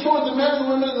 utterly destroyed the men and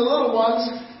women and the little ones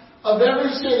of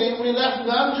every city. We left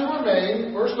none to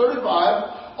remain. Verse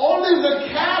 35. Only the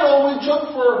cattle we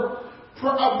took for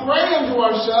a prey unto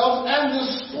ourselves, and the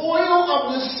spoil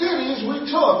of the cities we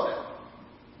took.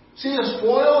 See, a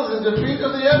spoil is the defeat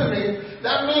of the enemy.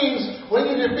 That means when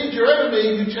you defeat your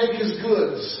enemy, you take his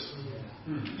goods.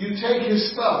 You take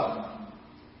his stuff.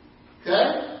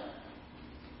 Okay?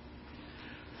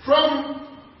 From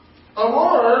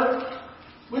Aroer,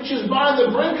 which is by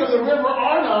the brink of the river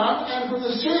Arnon, and from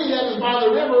the city that is by the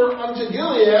river unto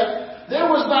Gilead, there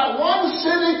was not one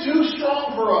city too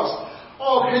strong for us.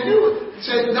 Oh, can you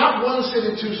say not one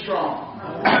city too strong?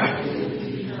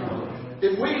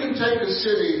 If we can take a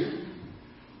city,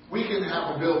 we can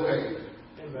have a bill paid.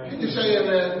 Can you say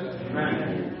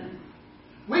amen?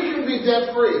 We can be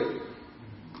debt free.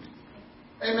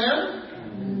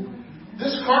 Amen?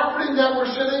 This carpeting that we're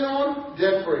sitting on,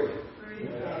 debt free.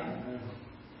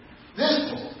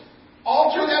 This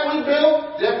altar that we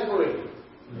built, debt free.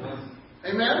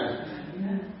 Amen?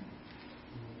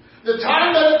 The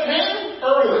time that it came,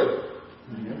 early.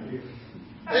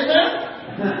 Amen?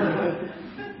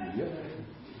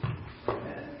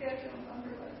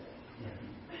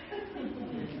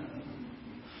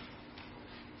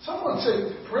 Someone say,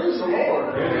 praise the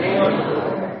Lord.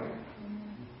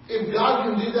 If God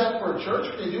can do that for a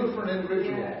church, can He do it for an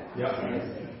individual?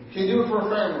 Can He do it for a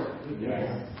family?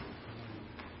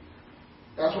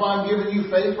 That's why I'm giving you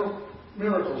faith for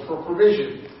miracles, for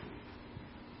provision.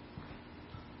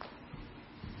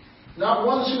 Not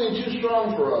one city too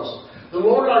strong for us. The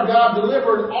Lord our God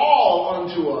delivered all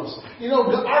unto us. You know,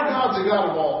 our God's a God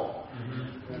of all.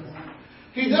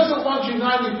 He doesn't want you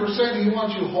 90%, He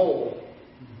wants you whole.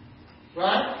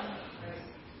 Right?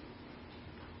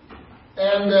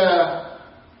 And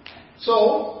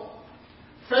so,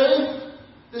 faith,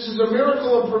 this is a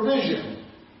miracle of provision.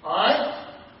 Alright?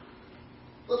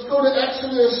 Let's go to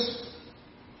Exodus.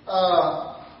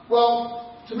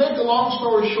 To make a long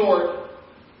story short,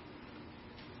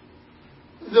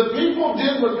 the people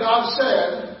did what God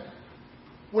said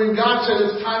when God said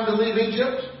it's time to leave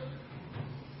Egypt.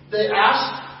 They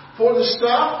asked for the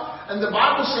stuff, and the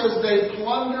Bible says they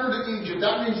plundered Egypt.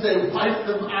 That means they wiped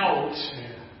them out.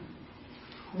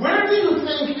 Where do you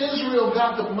think Israel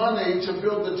got the money to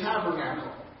build the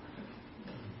tabernacle?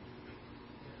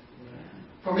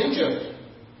 From Egypt.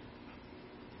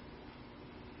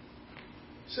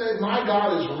 Say, my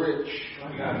God is rich.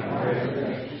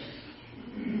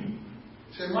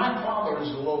 Say, my Father is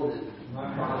loaded.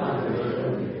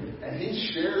 And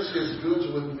He shares His goods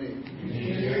with me.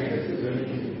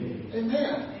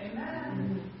 Amen.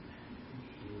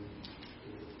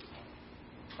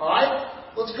 Alright,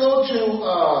 let's go to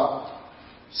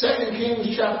 2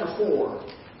 Kings chapter 4.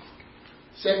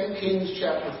 2 Kings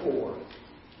chapter 4.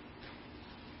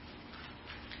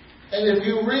 And if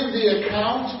you read the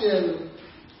account in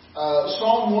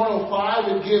Psalm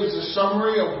 105, it gives a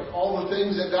summary of all the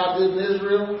things that God did in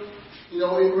Israel. You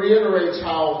know, it reiterates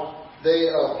how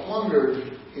they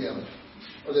plundered Him,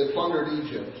 or they plundered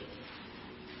Egypt.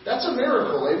 That's a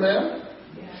miracle, amen?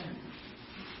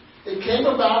 Yeah. It came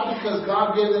about because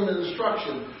God gave them an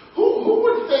instruction. Who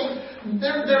would think,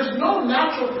 there's no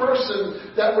natural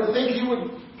person that would think He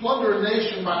would plunder a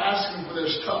nation by asking for their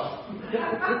stuff.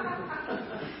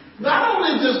 Not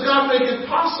only does God make it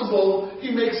possible, He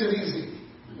makes it easy.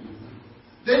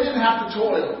 They didn't have to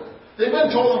toil. They've been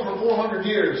toiling for 400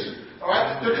 years.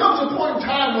 Alright? There comes a point in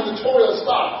time when the toil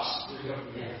stops.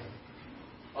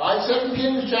 Alright, 2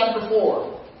 Kings chapter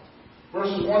 4,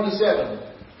 verses 1 to 7.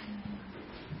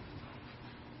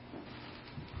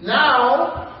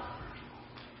 Now,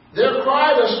 there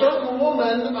cried a certain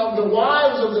woman of the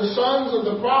wives of the sons of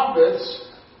the prophets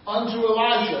unto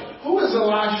Elisha. Who is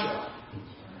Elisha?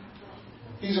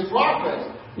 He's a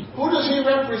prophet. Who does he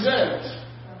represent?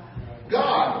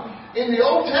 God. In the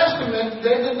Old Testament,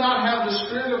 they did not have the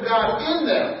Spirit of God in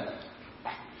them.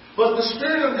 But the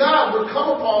Spirit of God would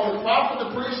come upon the prophet,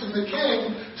 the priest, and the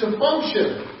king to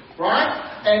function. Right?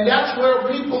 And that's where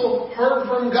people heard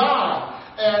from God.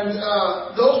 And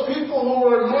those people who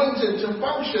were anointed to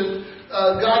function,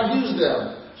 God used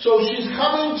them. So she's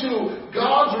coming to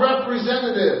God's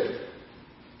representative.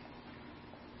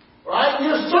 Right?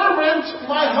 Your servant,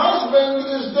 my husband,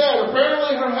 is dead.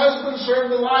 Apparently her husband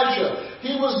served Elisha.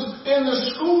 He was in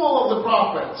the school of the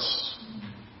prophets.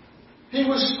 He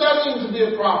was studying to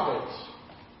be a prophet.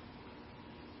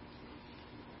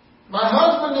 My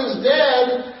husband is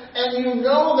dead, and you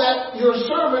know that your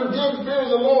servant did fear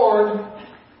the Lord,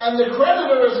 and the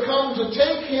creditor has come to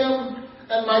take him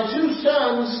and my 2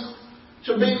 sons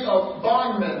to be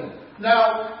bondmen.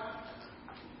 Now,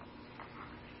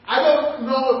 I don't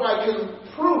know if I can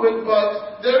prove it,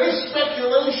 but there is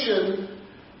speculation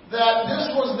that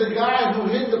this was the guy who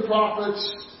hid the prophets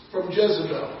from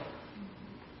Jezebel.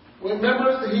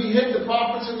 Remember, he hid the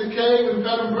prophets in the cave and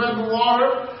fed them bread and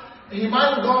water? He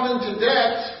might have gone into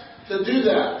debt to do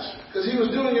that, because he was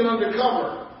doing it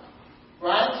undercover.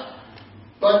 Right?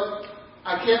 But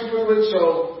I can't prove it,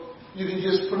 so you can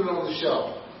just put it on the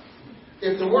shelf.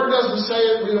 If the Word doesn't say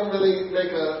it, we don't really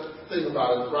make a thing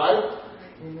about it, right?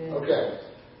 Amen. Okay.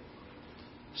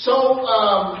 So,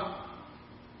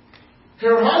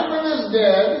 her husband is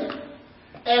dead,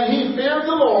 and he feared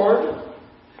the Lord,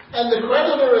 and the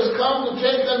creditor has come to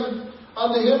take them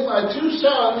unto him my 2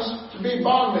 sons to be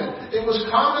bondmen. It was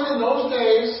common in those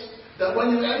days that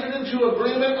when you entered into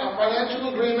agreement, a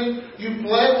financial agreement, you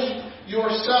pledged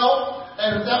yourself,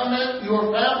 and if that meant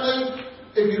your family,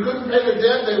 if you couldn't pay the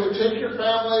debt, they would take your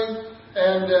family,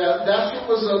 and that's what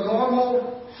was a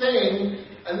normal thing,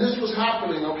 and this was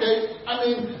happening, okay? I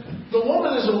mean, the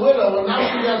woman is a widow, and now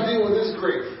she got to deal with this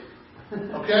grief,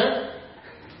 okay?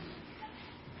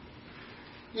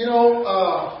 You know,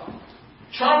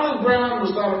 Charlie Brown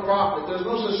was not a prophet. There's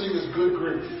no such thing as good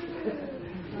grief.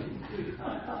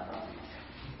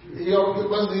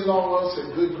 Wasn't he long once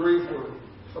said good grief or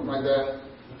something like that?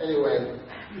 Anyway.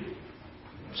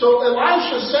 So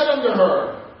Elisha said unto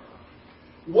her,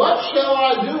 what shall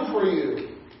I do for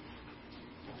you?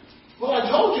 Well, I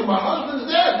told you, my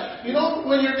husband's dead. You know,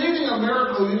 when you're needing a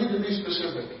miracle, you need to be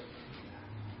specific.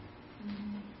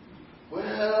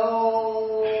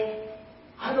 Well,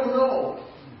 I don't know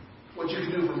what you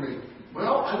can do for me.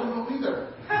 Well, I don't know either.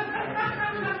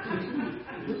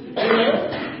 Amen?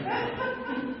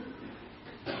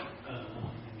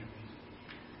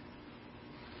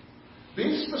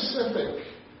 Be specific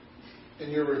in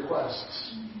your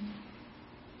requests.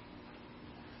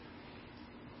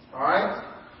 Alright?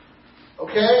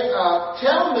 Okay,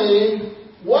 tell me,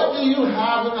 what do you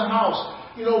have in the house?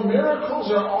 You know,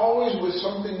 miracles are always with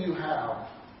something you have,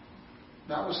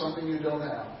 not with something you don't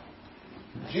have.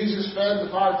 Jesus fed the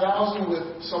 5,000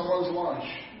 with someone's lunch.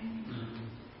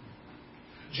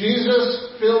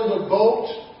 Jesus filled a boat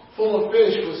full of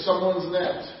fish with someone's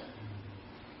net.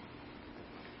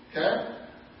 Okay?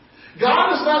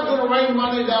 God is not going to rain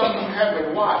money down from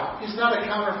heaven. Why? He's not a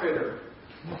counterfeiter.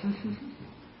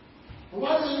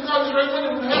 Why does God rain money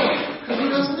from heaven? Because He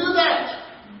doesn't do that.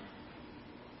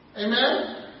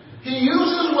 Amen? He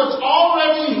uses what's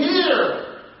already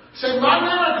here. Say, my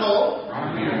miracle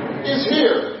is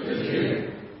here.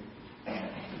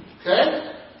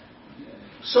 Okay?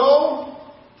 So,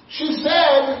 she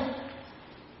said,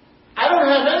 I don't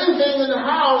have anything in the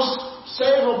house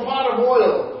save a pot of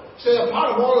oil. Say, a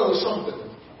pot of oil is something.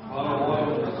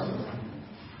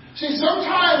 See,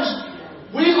 sometimes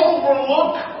we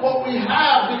overlook what we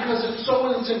have because it's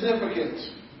so insignificant.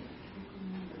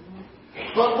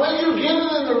 But when you get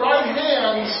it in the right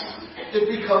hands, it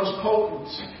becomes potent.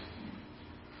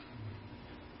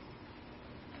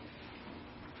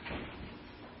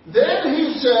 Then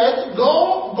he said,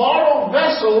 go borrow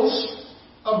vessels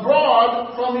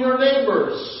abroad from your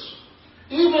neighbors.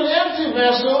 Even empty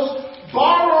vessels,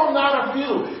 borrow not a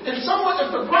few. If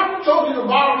the prophet told you to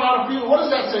borrow not a few, what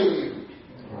does that say to you?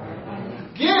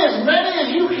 Get as many as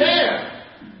you can.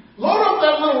 Load up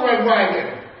that little red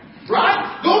wagon.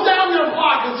 Right? Go down your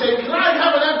block and say, can I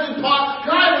have an empty pot?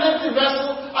 Can I have an empty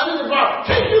vessel? I need to borrow.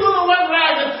 Take your little red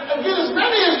wagon and get as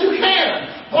many as you can.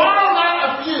 Borrow not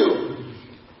a few.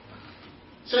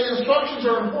 Say, instructions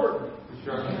are important.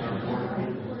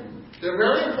 They're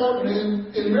very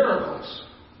important in miracles.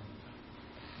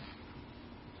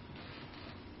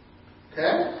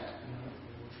 Okay?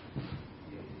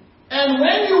 And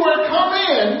when you are come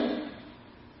in,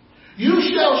 you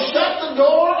shall shut the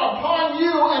door upon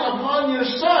you and upon your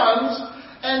sons,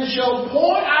 and shall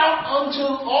pour out unto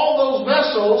all those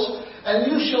vessels,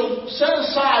 and you shall set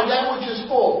aside that which is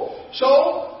full.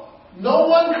 So, no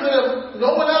one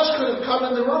else could have come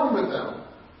in the room with them.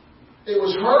 It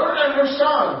was her and her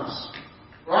sons.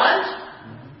 Right?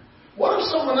 What if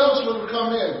someone else would have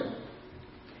come in?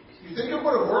 You think it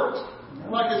would have worked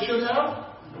like it should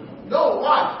have? No.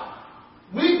 Why?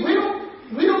 We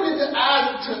don't need to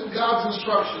add to God's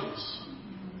instructions.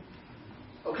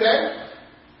 Okay?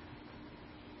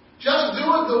 Just do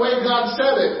it the way God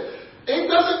said it. It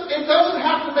doesn't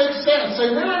have to make sense.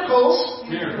 Say miracles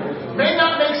may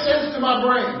not make sense to my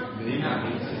brain.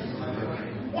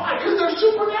 Why? Because they're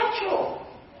supernatural.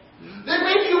 They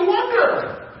make you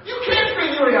wonder. You can't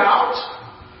figure it out.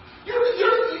 You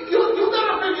got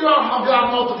to figure out how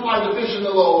God multiplied the fish and the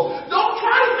loaves. Don't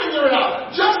try to figure it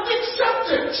out. Just accept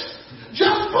it.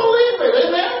 Just believe it.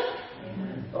 Amen?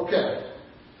 Okay.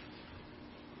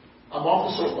 I'm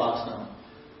off the soapbox now.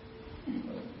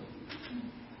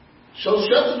 So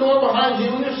shut the door behind you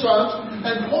and your sons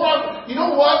and pour out. You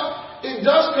know what? It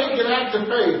does take an act of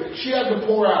faith. She had to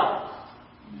pour out.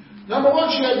 Number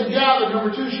one, she had to gather.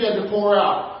 Number two, she had to pour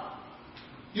out.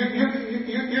 You're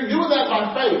doing that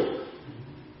by faith.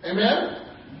 Amen?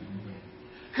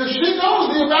 Because she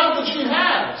knows the amount that she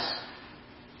has.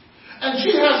 And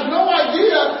she has no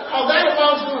idea how that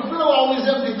amount's going to fill all these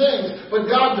empty things. But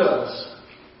God does.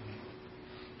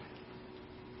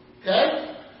 Okay?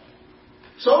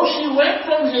 So she went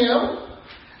from him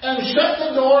and shut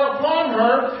the door upon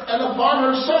her and upon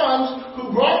her sons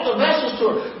who brought the vessels to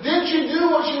her. Did she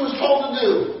do what she was told to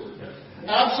do? Yes.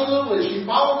 Absolutely. She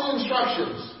followed the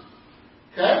instructions.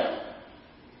 Okay?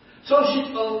 So she,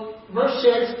 verse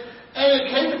 6, and it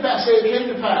came to pass. Say, it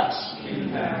came to pass. Came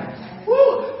to pass.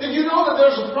 Woo! Did you know that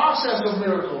there's a process of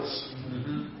miracles?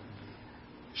 Mm-hmm.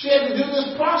 She had to do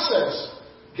this process.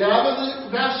 Gather the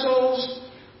vessels,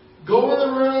 go in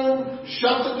the room,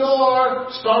 shut the door,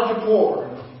 start to pour.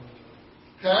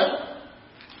 Okay?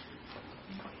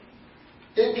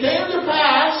 It came to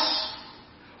pass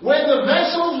when the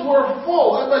vessels were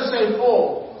full. Everybody say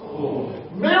full.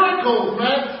 Miracles,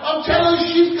 man. I'm telling you,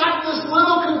 she's got this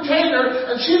little container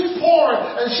and she's pouring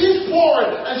and she's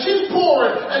pouring and she's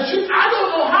pouring and I don't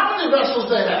know how many vessels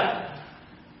they had.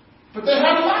 But they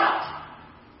had a lot.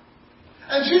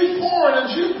 And she's pouring and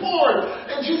she's pouring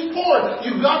and she's pouring.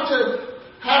 You've got to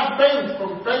have faith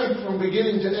from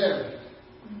beginning to end.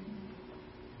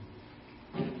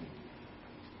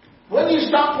 When do you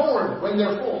stop pouring? When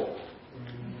they're full.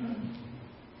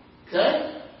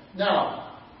 Okay? Now,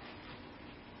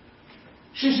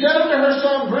 she said unto her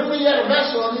son, bring me yet a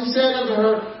vessel. And he said unto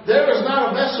her, there is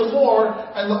not a vessel more.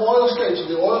 And the oil stayed. So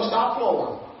the oil stopped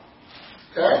flowing.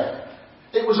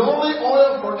 Okay? It was only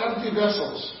oil for empty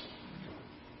vessels.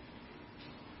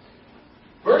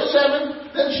 Verse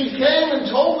 7, then she came and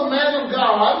told the man of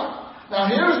God. Now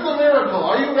here's the miracle.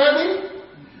 Are you ready?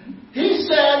 He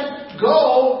said,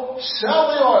 go sell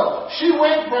the oil.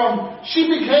 She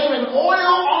became an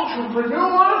oil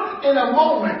entrepreneur in a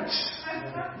moment.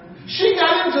 She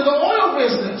got into the oil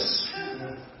business.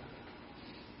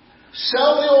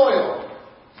 Sell the oil.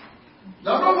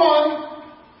 Number one,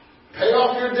 pay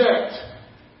off your debt.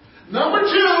 Number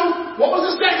two, what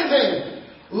was the second thing?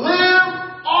 Live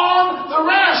on the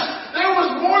rest. There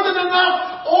was more than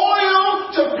enough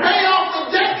oil to pay off the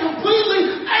debt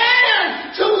completely and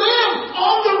to live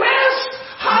on the rest.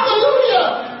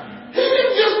 Hallelujah. He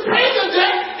didn't just pay the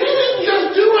debt. He didn't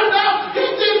just do enough. He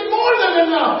did more than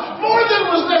enough. More than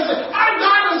was necessary. Our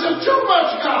God is a too much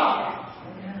God.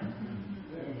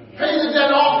 Pay the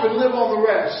debt off and live on the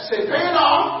rest. Say, pay it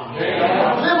off.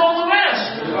 Live on the rest.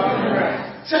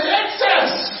 Say,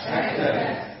 excess.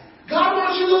 God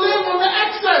wants you to live on the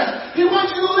excess. He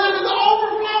wants you to live in the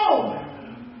overflow.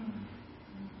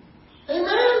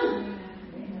 Amen.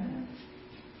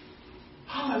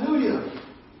 Hallelujah.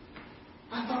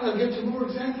 I thought I'd get to more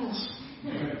examples.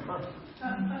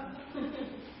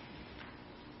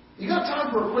 You got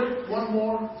time for a quick one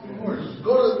more?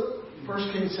 Go to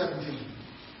 1 Kings 17.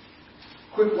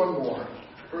 Quick one more.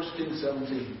 1 Kings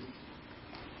 17.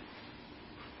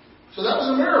 So that was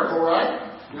a miracle, right?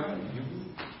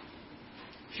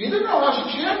 She didn't know how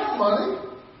she had no money.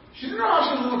 She didn't know how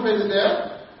she was going to pay the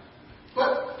debt. But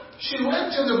she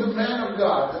went to the man of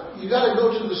God. You got to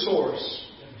go to the source.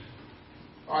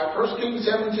 All right, 1 Kings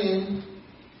 17.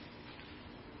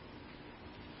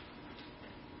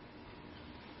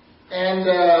 And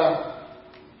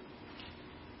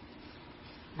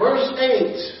verse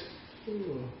 8.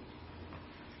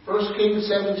 1 Kings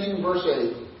 17, verse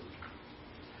 8.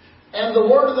 And the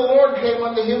word of the Lord came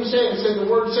unto him, saying,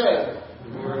 the word said.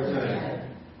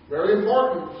 Very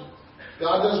important.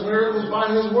 God does miracles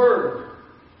by his word.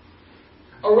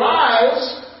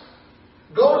 Arise,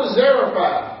 go to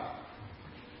Zarephath,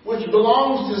 which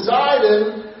belongs to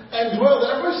Zidon, and dwell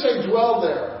there. Everybody say dwell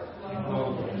there.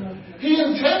 He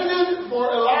intended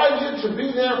for Elijah to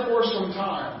be there for some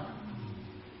time.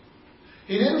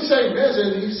 He didn't say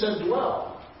visit, he said dwell.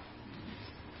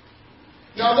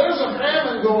 Now there's a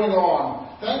famine going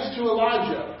on, thanks to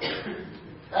Elijah.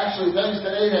 Actually, thanks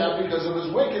to Ahab because of his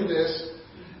wickedness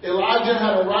Elijah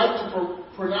had a right to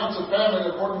pronounce a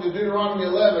famine according to Deuteronomy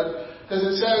 11, because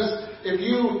it says, if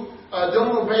you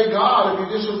don't obey God, if you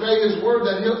disobey His word,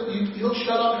 then He'll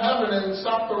shut up heaven and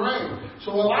stop the rain.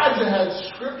 So Elijah had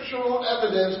scriptural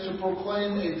evidence to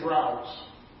proclaim a drought.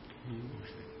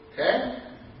 Okay?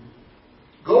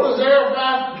 Go to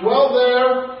Zarephath, dwell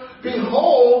there.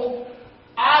 Behold,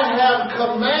 I have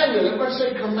commanded. Everybody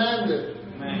say commanded.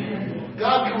 Amen.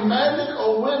 God commanded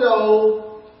a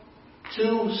widow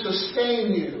to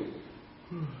sustain you.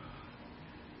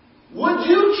 Would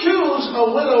you choose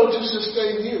a widow to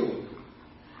sustain you?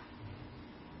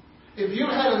 If you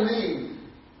had a need,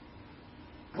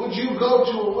 would you go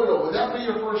to a widow? Would that be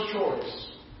your first choice?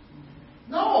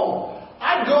 No.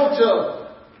 I'd go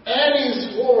to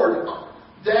Annie's Ward,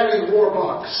 Daddy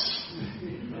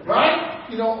Warbucks. Right?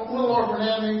 You know, little orphan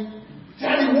Annie.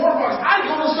 Daddy Warbucks. I'd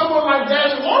go to someone like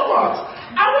Daddy Warbucks.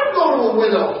 I wouldn't go to a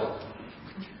widow.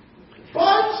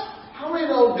 But how many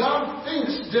know God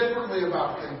thinks differently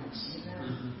about things?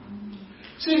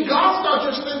 See, God's not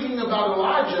just thinking about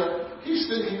Elijah, He's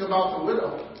thinking about the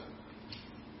widow.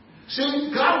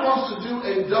 See, God wants to do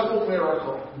a double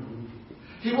miracle.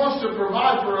 He wants to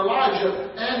provide for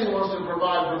Elijah, and He wants to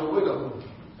provide for the widow.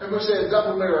 Everybody say a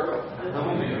double miracle.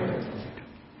 Double miracle.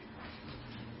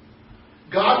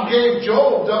 God gave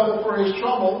Job double for his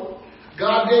trouble.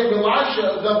 God gave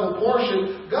Elisha a double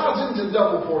portion. God's into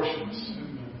double portions.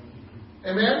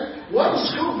 Amen? One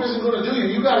scoop isn't going to do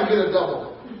you. You got to get a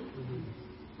double.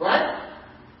 Right?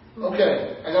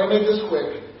 Okay. I got to make this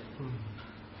quick.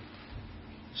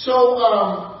 So,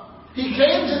 he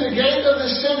came to the gate of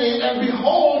the city, and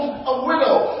behold, a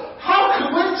widow. How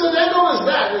coincidental is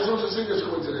that? There's no such thing as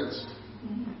coincidence.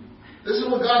 This is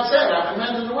what God said. I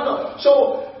commanded the widow.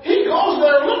 So, he goes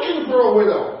there looking for a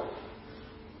widow.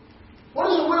 What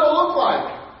does a widow look like?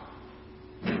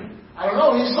 I don't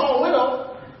know. He saw a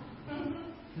widow.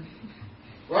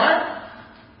 Right?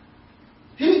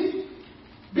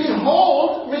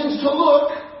 Behold means to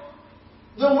look.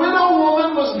 The widow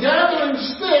woman was gathering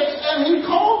sticks, and he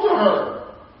called to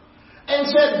her and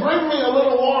said, "Bring me a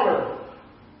little water."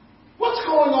 What's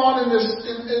going on at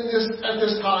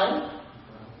this time?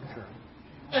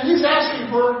 And he's asking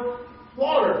for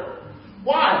water.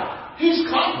 Why? He's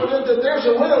confident that there's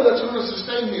a widow that's going to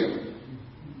sustain him.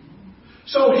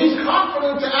 So he's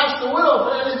confident to ask the widow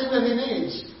for anything that he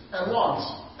needs and wants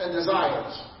and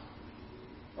desires.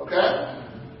 Okay?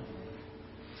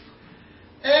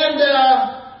 And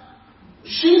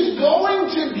she's going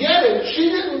to get it. She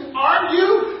didn't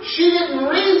argue. She didn't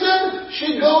reason.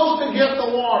 She goes to get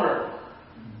the water.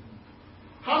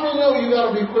 How many know you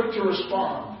got to be quick to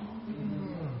respond?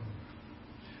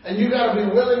 And you got to be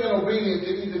willing and obedient to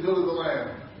eat the good of the land.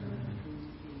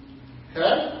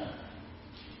 Okay?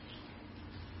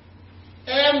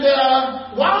 And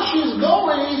while she's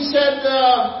going, he said,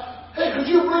 "Hey, could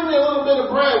you bring me a little bit of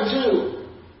bread too?"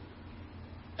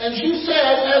 And she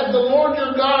said, "As the Lord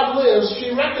your God lives," she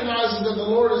recognizes that the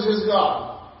Lord is his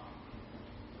God.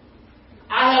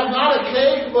 "I have not a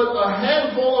cake, but a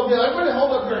handful of meal." Everybody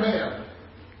hold up your hand.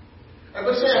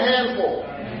 Everybody say a handful.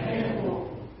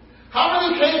 How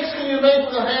many cakes can you make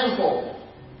with a handful?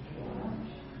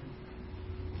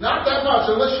 Not that much,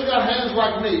 unless you got hands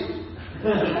like me.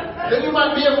 Then you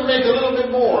might be able to make a little bit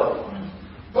more.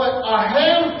 But a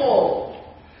handful.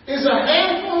 Is a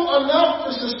handful enough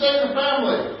to sustain a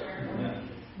family?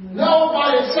 No,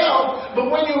 by itself.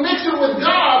 But when you mix it with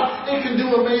God, it can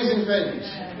do amazing things.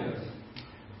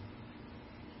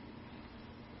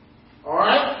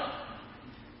 Alright?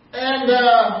 And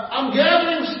I'm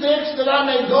gathering sticks that I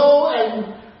may go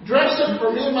and dress it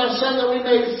for me and my son, that we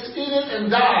may eat it and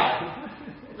die.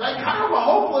 Like kind of a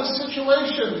hopeless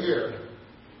situation here.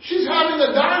 She's having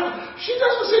a dying. She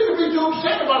doesn't seem to be too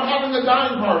upset about having a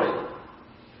dying party.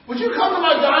 Would you come to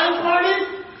my dying party?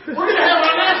 We're going to have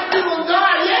our last people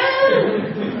die. Yay!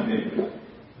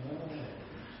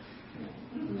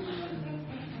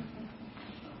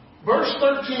 Verse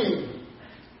 13.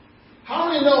 How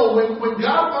many know when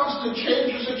God wants to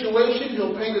change your situation,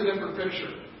 He'll paint a different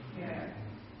picture? Yeah.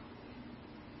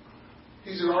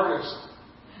 He's an artist.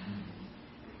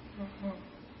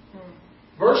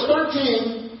 Verse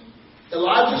 13,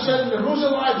 Elijah said to him, "Who's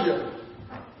Elijah?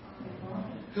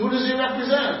 Who does he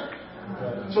represent?"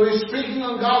 So he's speaking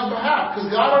on God's behalf, because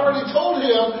God already told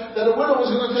him that a widow was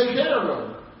going to take care of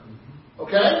him.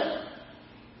 Okay?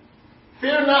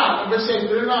 Fear not. Everybody say,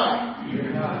 fear not.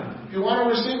 Fear not. If you want to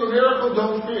receive a miracle,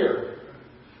 don't fear.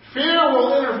 Fear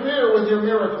will interfere with your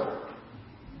miracle.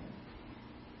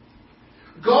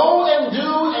 Go and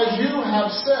do as you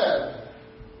have said.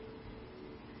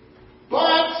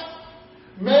 But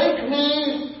make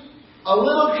me a a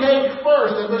little cake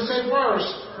first. Everybody say first.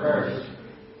 First.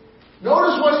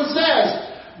 Notice what he says.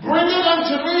 Bring it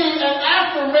unto me, and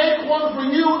after make one for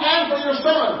you and for your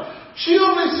son. She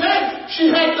only said she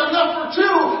had enough for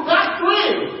 2, not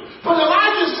 3. But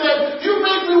Elijah said, you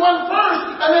make me one first,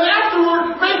 and then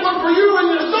afterward make one for you and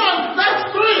your son.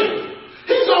 That's 3.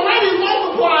 He's already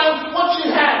multiplying what she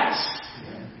has.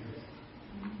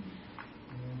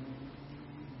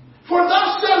 For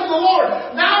thus says the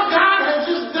Lord. Now God has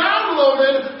just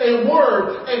downloaded a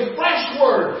word, a fresh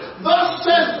word. Thus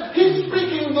says, he's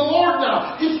speaking the Lord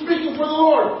now. He's speaking for the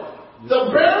Lord.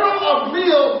 The barrel of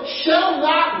meal shall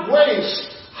not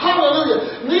waste.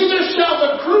 Hallelujah. Neither shall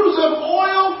the cruse of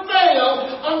oil fail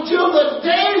until the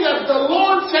day that the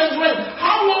Lord sends rain.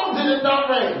 How long did it not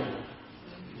rain?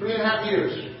 3.5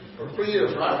 years. Or 3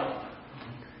 years, right?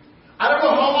 I don't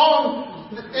know how long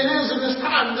it is in this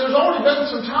time. There's already been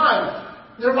some time.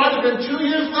 There might have been 2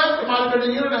 years left. There might have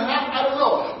been 1.5 years. I don't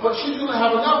know. But she's going to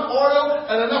have enough oil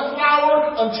and enough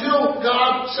flour until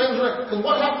God sends rain. Because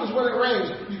what happens when it rains?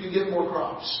 You can get more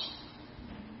crops.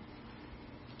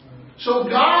 So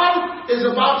God is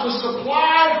about to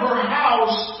supply her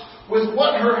house with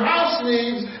what her house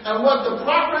needs and what the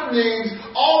prophet needs,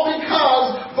 all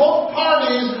because both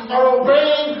parties are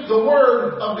obeying the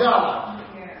word of God.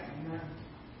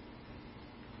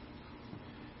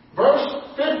 Verse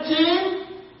 15,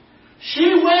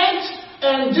 she went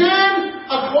and did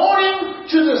according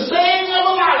to the saying of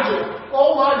Elijah.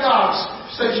 Oh my gosh.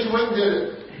 Say she went and did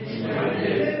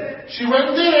it. She went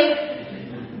and did it.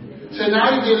 Say now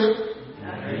you did it.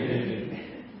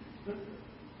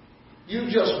 You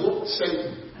just whooped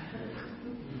Satan.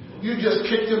 You just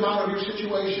kicked him out of your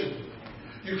situation.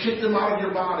 You kicked him out of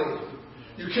your body.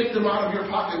 You kicked him out of your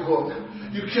pocketbook.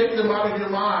 You kicked him out of your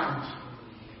mind.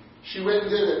 She went and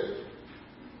did it.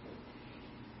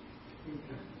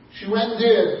 She went and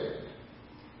did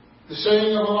the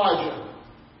saying of Elijah.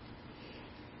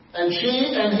 And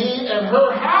she and he and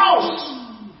her house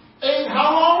ate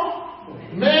how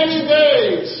long? Many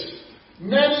days.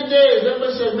 Many days.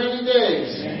 Everybody say many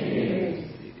days. Many days.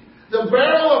 The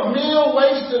barrel of meal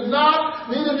wasted not,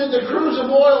 neither did the cruse of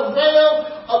oil fail,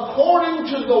 according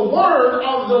to the word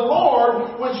of the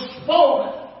Lord, which spoke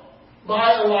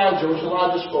by Elijah, which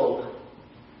Elijah spoke.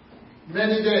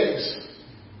 Many days.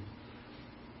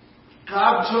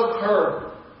 God took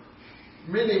her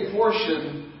mini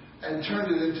portion and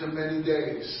turned it into many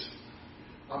days.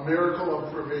 A miracle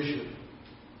of provision.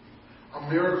 A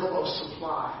miracle of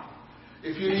supply.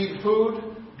 If you need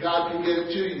food, God can get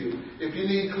it to you. If you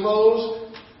need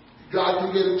clothes, God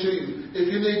can get it to you.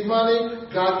 If you need money,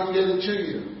 God can get it to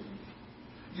you.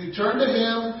 You turn to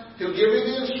Him, He'll give you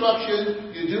the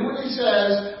instruction, you do what He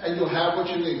says, and you'll have what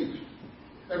you need.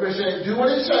 Everybody say, do what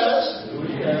He says,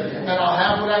 and I'll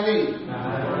have what I need.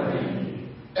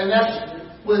 And that's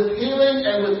with healing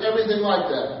and with everything like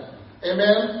that.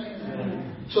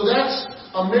 Amen? So that's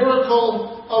a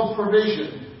miracle of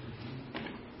provision.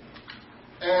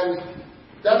 And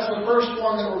that's the first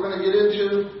one that we're going to get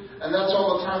into, and that's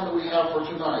all the time that we have for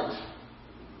tonight.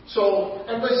 So,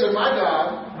 everybody say, my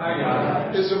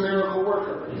God is a miracle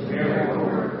worker.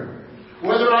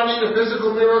 Whether I need a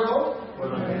physical miracle,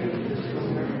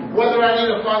 whether I need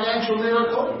a financial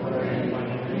miracle,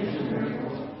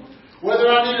 whether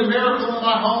I need a miracle in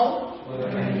my home,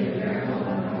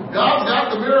 God's got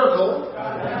the miracle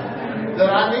that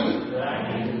I need.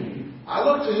 I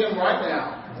look to Him right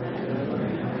now.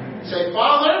 Say,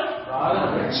 Father,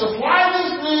 supply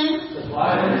this need.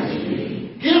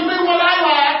 Give me what I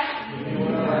lack.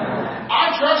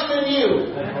 I trust in you.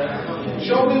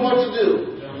 Show me what to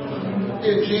do.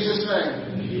 In Jesus' name.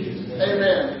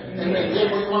 Amen. Amen.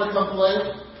 Gabriel, you want to come play?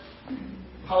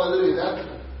 Hallelujah.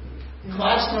 That's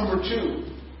class number 2.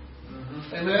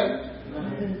 Amen.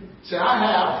 Say, I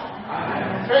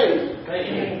have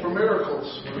faith for miracles.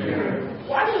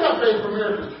 Why do you have faith for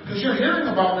miracles? Because you're hearing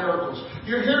about miracles.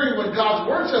 You're hearing what God's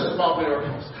Word says about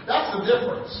miracles. That's the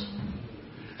difference.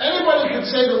 Anybody can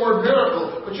say the word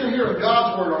miracle, but you're hearing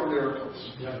God's Word on miracles.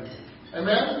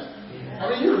 Amen? I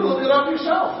mean, you can look it up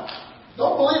yourself.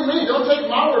 Don't believe me. Don't take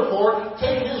my word for it.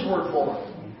 Take His word for it.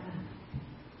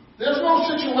 There's no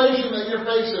situation that you're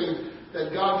facing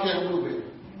that God can't move in.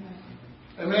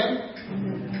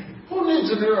 Amen? Who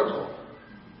needs a miracle?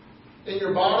 In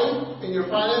your body, in your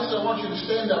finances, I want you to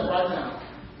stand up right now.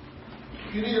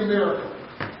 You need a miracle.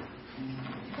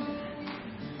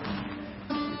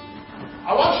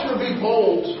 I want you to be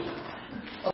bold